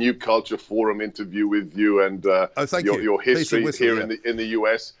New Culture Forum interview with you and your history here in the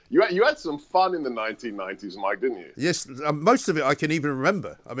US. You had some fun in the 1990s, Mike, didn't you? Yes, most of it I can even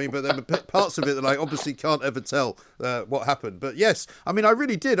remember. I mean, but there were parts of it that I obviously can't ever tell what happened. But yes, I mean, I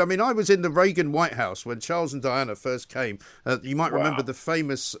really did. I mean, I was in the Reagan White House when Charles and Diana first came. You might remember the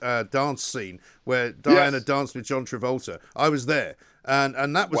famous dance scene where Diana danced with John Travolta. I was there.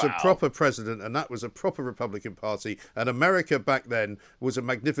 And that was a proper president, and that was a proper Republican Party. And America back then was a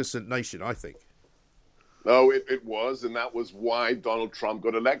magnificent nation, I think. No, it was, and that was why Donald Trump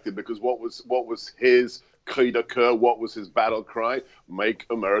got elected, because what was his cri de coeur, what was his battle cry? Make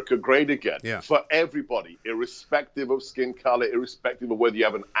America great again. Yeah. For everybody, irrespective of skin color, irrespective of whether you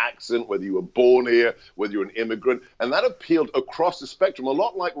have an accent, whether you were born here, whether you're an immigrant. And that appealed across the spectrum, a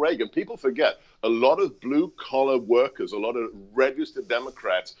lot like Reagan. People forget, a lot of blue-collar workers, a lot of registered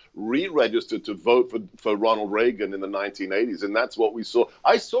Democrats re-registered to vote for Ronald Reagan in the 1980s, and that's what we saw.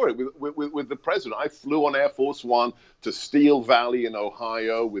 I saw it with the president. I flew on Air Force One to Steel Valley in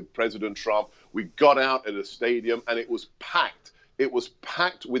Ohio with President Trump. We got out at a stadium, and it was packed. It was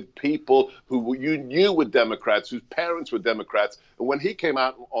packed with people who you knew were Democrats, whose parents were Democrats. And when he came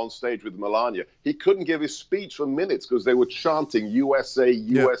out on stage with Melania, he couldn't give his speech for minutes because they were chanting USA,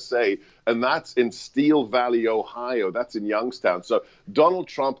 USA. And that's in Steel Valley, Ohio. That's in Youngstown. So Donald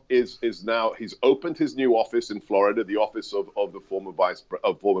Trump is now, he's opened his new office in Florida, the office of the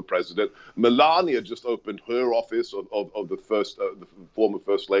former president. Melania just opened her office of the former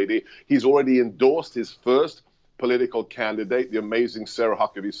first lady. He's already endorsed his first political candidate, the amazing Sarah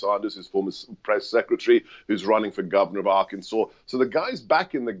Huckabee Sanders, his former press secretary, who's running for governor of Arkansas. So the guy's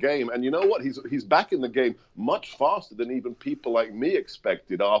back in the game, and you know what? He's back in the game much faster than even people like me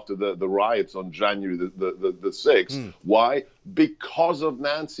expected after the riots on January the 6th. Why? Because of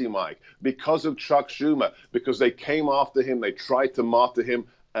Nancy, Mike, because of Chuck Schumer, because they came after him, they tried to martyr him,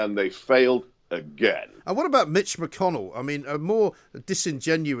 and they failed again. And what about Mitch McConnell? I mean, a more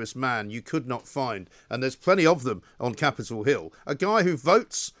disingenuous man you could not find, and there's plenty of them on Capitol Hill. A guy who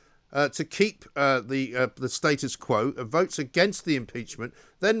votes to keep the status quo, votes against the impeachment,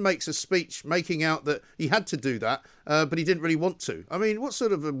 then makes a speech making out that he had to do that, but he didn't really want to. I mean, what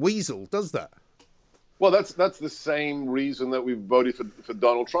sort of a weasel does that? Well, that's the same reason that we voted for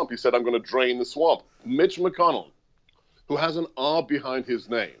Donald Trump. He said, I'm going to drain the swamp. Mitch McConnell, who has an R behind his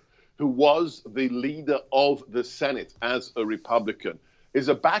name, who was the leader of the Senate as a Republican, is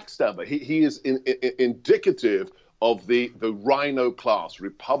a backstabber. He is indicative of the rhino class,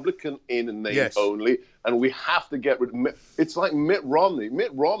 Republican in name only, and we have to get rid of it's like Mitt Romney,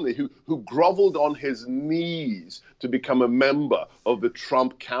 who groveled on his knees to become a member of the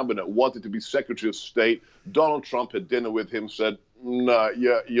Trump cabinet, wanted to be Secretary of State. Donald Trump had dinner with him, said, no,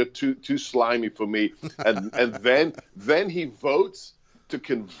 you're too slimy for me, and then he votes to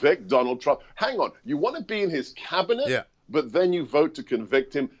convict Donald Trump. Hang on, you want to be in his cabinet, but then you vote to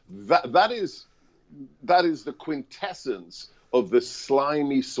convict him. That is the quintessence of the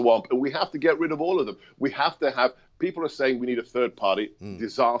slimy swamp, and we have to get rid of all of them. We have to have People are saying we need a third party.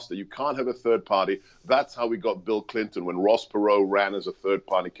 Disaster. You can't have a third party. That's how we got Bill Clinton when Ross Perot ran as a third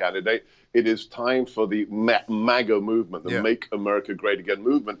party candidate. It is time for the MAGA movement, the Make America Great Again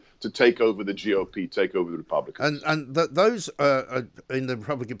movement, to take over the GOP, take over the Republicans. And those in the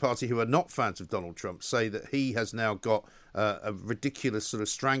Republican Party who are not fans of Donald Trump say that he has now got a ridiculous sort of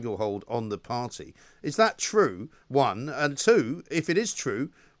stranglehold on the party. Is that true, one? And two, if it is true,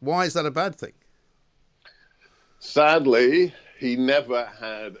 why is that a bad thing? Sadly, he never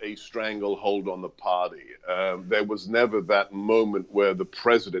had a stranglehold on the party. There was never that moment where the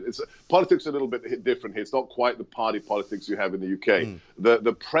president... Politics is a little bit different here. It's not quite the party politics you have in the UK.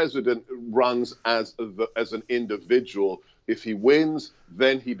 The president runs as an individual. If he wins,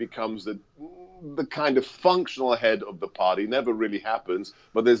 then he becomes the kind of functional head of the party. Never really happens,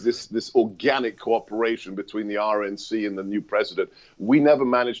 but there's this organic cooperation between the RNC and the new president. We never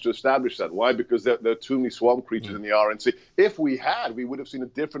managed to establish that. Why? Because there are too many swamp creatures in the RNC. If we had, we would have seen a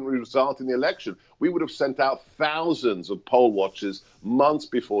different result in the election. We would have sent out thousands of poll watchers months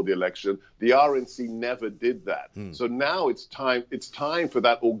before the election. The RNC never did that. So now it's time for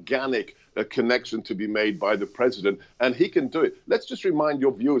that organic connection to be made by the president, and he can do it. Let's just remind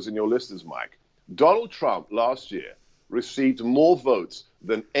your viewers and your listeners, Mike, Donald Trump last year received more votes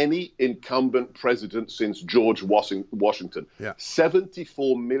than any incumbent president since George Washington.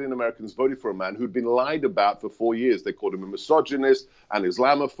 74 million Americans voted for a man who'd been lied about for 4 years. They called him a misogynist, an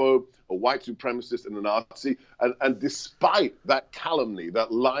Islamophobe, a white supremacist, and a Nazi. And despite that calumny,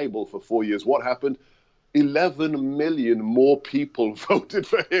 that libel for 4 years, what happened? 11 million more people voted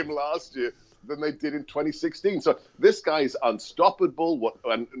for him last year than they did in 2016. So this guy is unstoppable,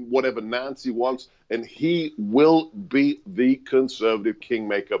 whatever Nancy wants, and he will be the conservative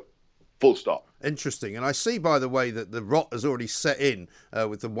kingmaker, full stop. Interesting. And I see, by the way, that the rot has already set in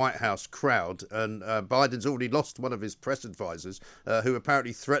with the White House crowd, and Biden's already lost one of his press advisors who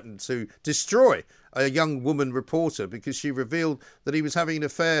apparently threatened to destroy a young woman reporter because she revealed that he was having an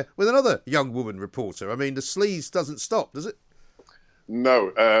affair with another young woman reporter. I mean, the sleaze doesn't stop, does it?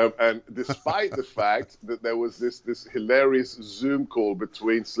 No, and despite the fact that there was this hilarious Zoom call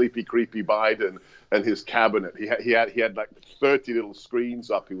between Sleepy Creepy Biden and his cabinet, he had like 30 little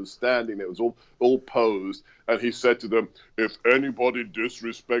screens up. He was standing there, it was all posed, and he said to them, "If anybody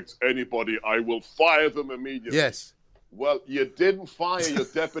disrespects anybody, I will fire them immediately." Yes. Well, you didn't fire your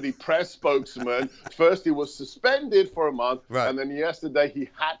deputy press spokesman. First, he was suspended for a month, and then yesterday he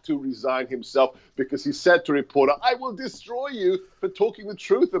had to resign himself because he said to a reporter, "I will destroy you for talking the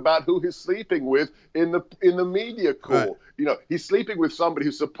truth about who he's sleeping with in the media call." Right. You know, he's sleeping with somebody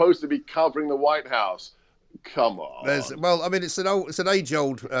who's supposed to be covering the White House. Come on. Well, I mean, it's an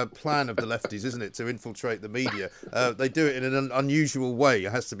age-old plan of the lefties, isn't it, to infiltrate the media? They do it in an unusual way,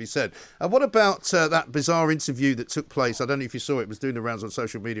 it has to be said. And what about that bizarre interview that took place? I don't know if you saw it. It was doing the rounds on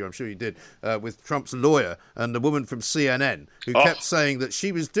social media. I'm sure you did, with Trump's lawyer and the woman from CNN who kept saying that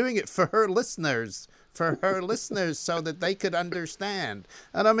she was doing it for her listeners. So that they could understand.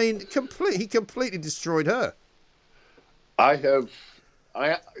 And I mean, he completely destroyed her. Some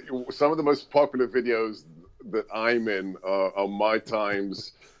of the most popular videos that I'm in are my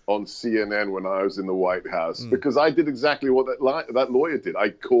times on CNN when I was in the White House, because I did exactly what that lawyer did.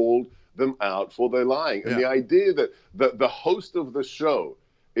 I called them out for their lying. And the idea that the host of the show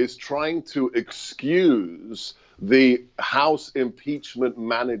is trying to excuse the House impeachment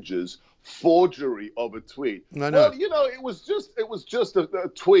manager's forgery of a tweet. Well, you know, it was just a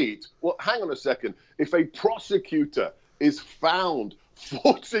tweet. Well, hang on a second. If a prosecutor is found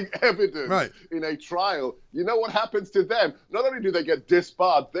forging evidence in a trial, you know what happens to them? Not only do they get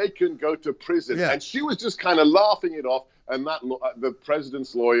disbarred, they can go to prison. And she was just kind of laughing it off. And the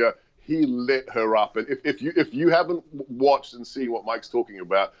president's lawyer, he lit her up. And if you haven't watched and seen what Mike's talking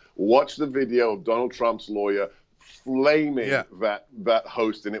about, watch the video of Donald Trump's lawyer flaming that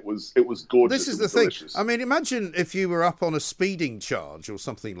host, and it was gorgeous. This is the thing. I mean, imagine if you were up on a speeding charge or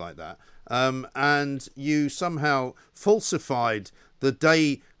something like that, and you somehow falsified the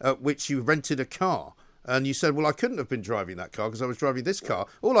day at which you rented a car, and you said, "Well, I couldn't have been driving that car because I was driving this car.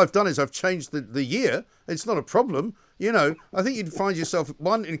 All I've done is I've changed the year. It's not a problem." You know, I think you'd find yourself,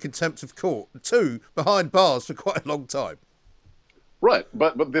 one, in contempt of court, two, behind bars for quite a long time. Right,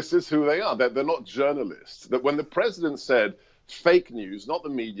 but this is who they are. They're not journalists. That when the president said fake news, not the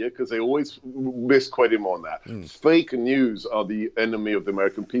media, because they always misquote him on that. Fake news are the enemy of the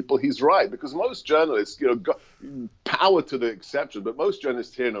American people. He's right, because most journalists, power to the exception, but most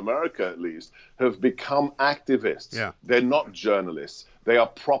journalists here in America, at least, have become activists. Yeah. They're not journalists. They are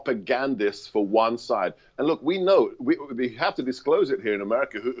propagandists for one side. And look, we know, we have to disclose it here in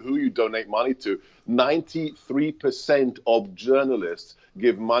America, who you donate money to. 93% of journalists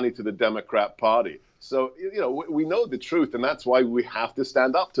give money to the Democrat Party. So, we know the truth, and that's why we have to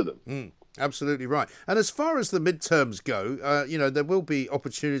stand up to them. Absolutely right. And as far as the midterms go, there will be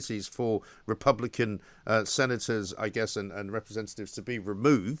opportunities for Republican senators, I guess, and representatives to be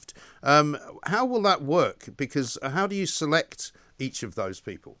removed. How will that work? Because how do you select each of those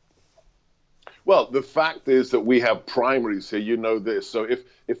people? Well, the fact is that we have primaries here. You know this. So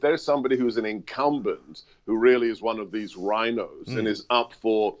if there's somebody who's an incumbent who really is one of these rhinos and is up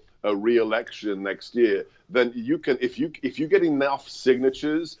for a re-election next year, then you can, if you get enough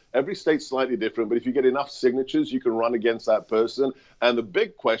signatures, every state's slightly different, but if you get enough signatures, you can run against that person. And the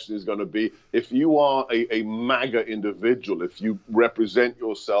big question is going to be, if you are a MAGA individual, if you represent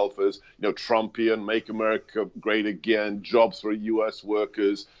yourself as, Trumpian, make America great again, jobs for U.S.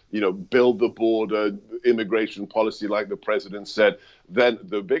 workers, build the border, immigration policy like the president said, then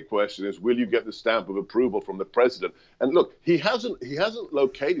the big question is, will you get the stamp of approval from the president? And look, he hasn't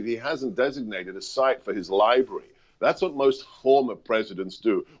designated a site for his library. That's what most former presidents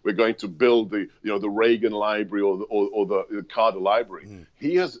do. We're going to build the Reagan Library or the Carter Library.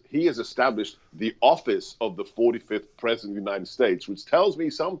 He has established the office of the 45th president of the United States, which tells me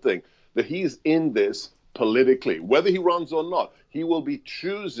something, that he's in this politically. Whether he runs or not, he will be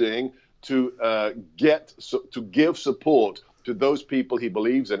choosing to give support to those people he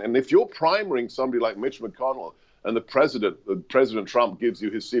believes in. And if you're primarying somebody like Mitch McConnell and President Trump gives you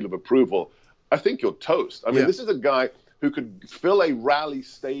his seal of approval, I think you're toast. I mean, This is a guy who could fill a rally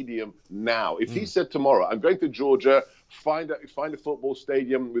stadium now. If he said tomorrow, I'm going to Georgia, find a football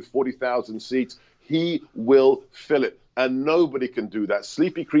stadium with 40,000 seats, he will fill it. And nobody can do that.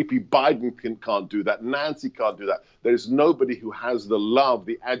 Sleepy, creepy Biden can't do that. Nancy can't do that. There's nobody who has the love,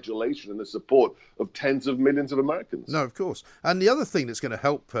 the adulation, and the support of tens of millions of Americans. No, of course. And the other thing that's going to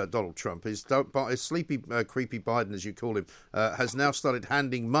help Donald Trump is sleepy, creepy Biden, as you call him, has now started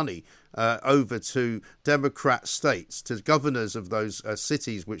handing money over to Democrat states, to governors of those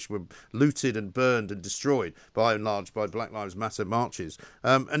cities which were looted and burned and destroyed, by and large, by Black Lives Matter marches.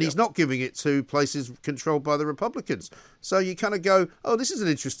 And he's not giving it to places controlled by the Republicans. So you kind of go, oh, this is an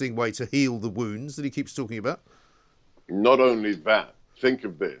interesting way to heal the wounds that he keeps talking about. Not only that, think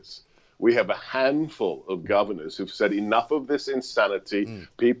of this. We have a handful of governors who've said enough of this insanity.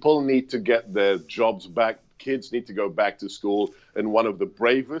 People need to get their jobs back. Kids need to go back to school. And one of the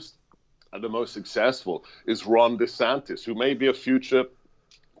bravest and the most successful is Ron DeSantis, who may be a future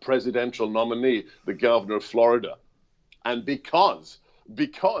presidential nominee, the governor of Florida. And because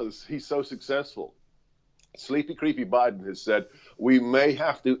he's so successful, Sleepy Creepy Biden has said we may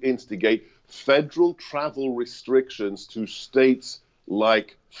have to instigate federal travel restrictions to states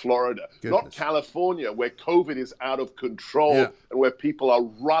like Florida, not California, where COVID is out of control and where people are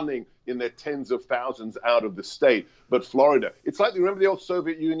running in their tens of thousands out of the state, but Florida. It's like, remember the old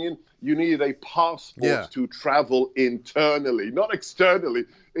Soviet Union? You needed a passport to travel internally, not externally,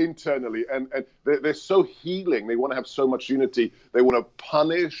 internally. And they're so healing. They want to have so much unity. They want to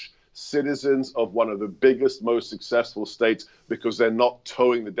punish citizens of one of the biggest, most successful states because they're not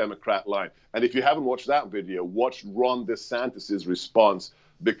towing the Democrat line. And if you haven't watched that video, watch Ron DeSantis' response,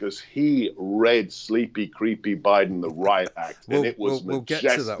 because he read Sleepy Creepy Biden the Riot Act, and it was majestic. We'll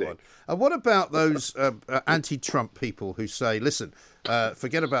get to that one. And what about those anti-Trump people who say, listen,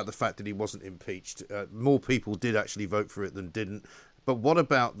 forget about the fact that he wasn't impeached. More people did actually vote for it than didn't. But what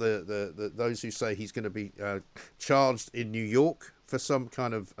about the those who say he's going to be charged in New York for some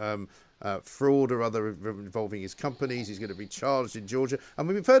kind of fraud or other involving his companies? He's going to be charged in Georgia. I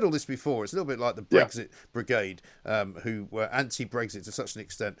mean, we've heard all this before. It's a little bit like the Brexit brigade, who were anti-Brexit to such an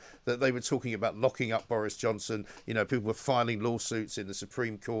extent that they were talking about locking up Boris Johnson. You know, people were filing lawsuits in the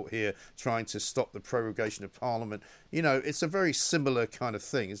Supreme Court here, trying to stop the prorogation of Parliament. You know, it's a very similar kind of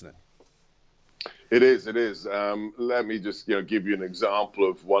thing, isn't it? It is. Let me just give you an example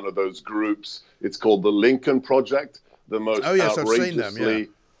of one of those groups. It's called the Lincoln Project. The most outrageously, I've seen them,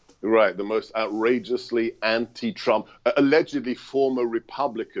 right, the most outrageously anti-Trump, allegedly former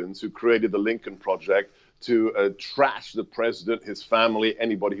Republicans who created the Lincoln Project to trash the president, his family,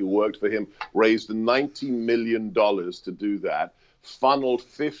 anybody who worked for him, raised $90 million to do that, funneled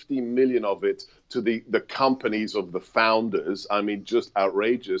 $50 million of it to the companies of the founders. I mean, just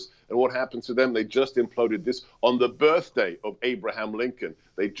outrageous. And what happened to them? They just imploded this on the birthday of Abraham Lincoln.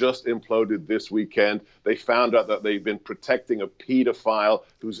 They just imploded this weekend. They found out that they've been protecting a pedophile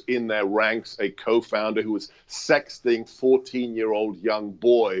who's in their ranks, a co-founder who was sexting 14-year-old young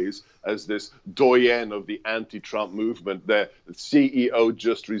boys as this doyen of the anti-Trump movement. The CEO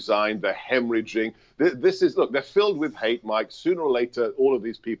just resigned. They're hemorrhaging. This is, look, they're filled with hate, Mike. Sooner or later, all of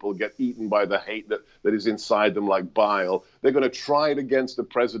these people get eaten by the hate that is inside them like bile. They're going to try it against the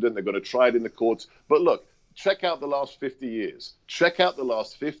president. They're going to try it in the courts. But look, check out the last 50 years. Check out the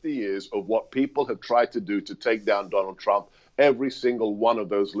last 50 years of what people have tried to do to take down Donald Trump. Every single one of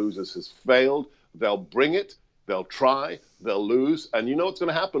those losers has failed. They'll bring it. They'll try. They'll lose. And you know what's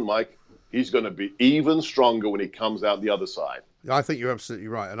going to happen, Mike? He's going to be even stronger when he comes out the other side. I think you're absolutely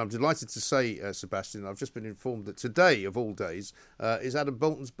right. And I'm delighted to say, Sebastian, I've just been informed that today, of all days, is Adam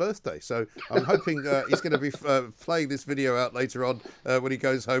Bolton's birthday. So I'm hoping he's going to be playing this video out later on when he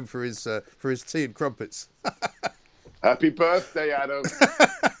goes home for his tea and crumpets. Happy birthday, Adam.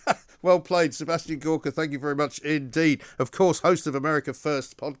 Well played, Sebastian Gorka. Thank you very much indeed. Of course, host of America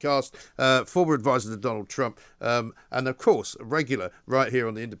First podcast, former advisor to Donald Trump, and of course, a regular right here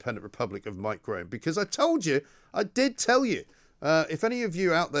on the Independent Republic of Mike Graham. Because I did tell you, if any of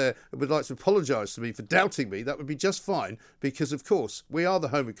you out there would like to apologise to me for doubting me, that would be just fine. Because, of course, we are the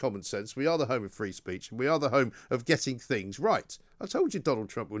home of common sense. We are the home of free speech. And we are the home of getting things right. I told you Donald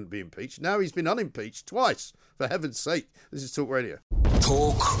Trump wouldn't be impeached. Now he's been unimpeached twice. For heaven's sake. This is Talk Radio.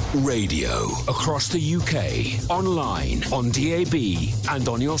 Talk Radio. Across the UK. Online, on DAB, and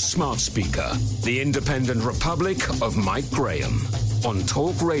on your smart speaker. The Independent Republic of Mike Graham. On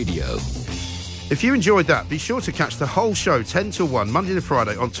Talk Radio. If you enjoyed that, be sure to catch the whole show 10 till 1, Monday to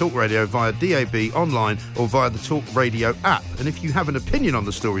Friday on Talk Radio via DAB, online or via the Talk Radio app. And if you have an opinion on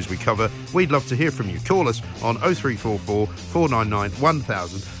the stories we cover, we'd love to hear from you. Call us on 0344 499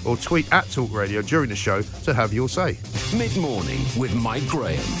 1000 or tweet at Talk Radio during the show to have your say. Mid-morning with Mike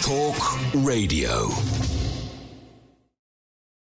Graham. Talk Radio.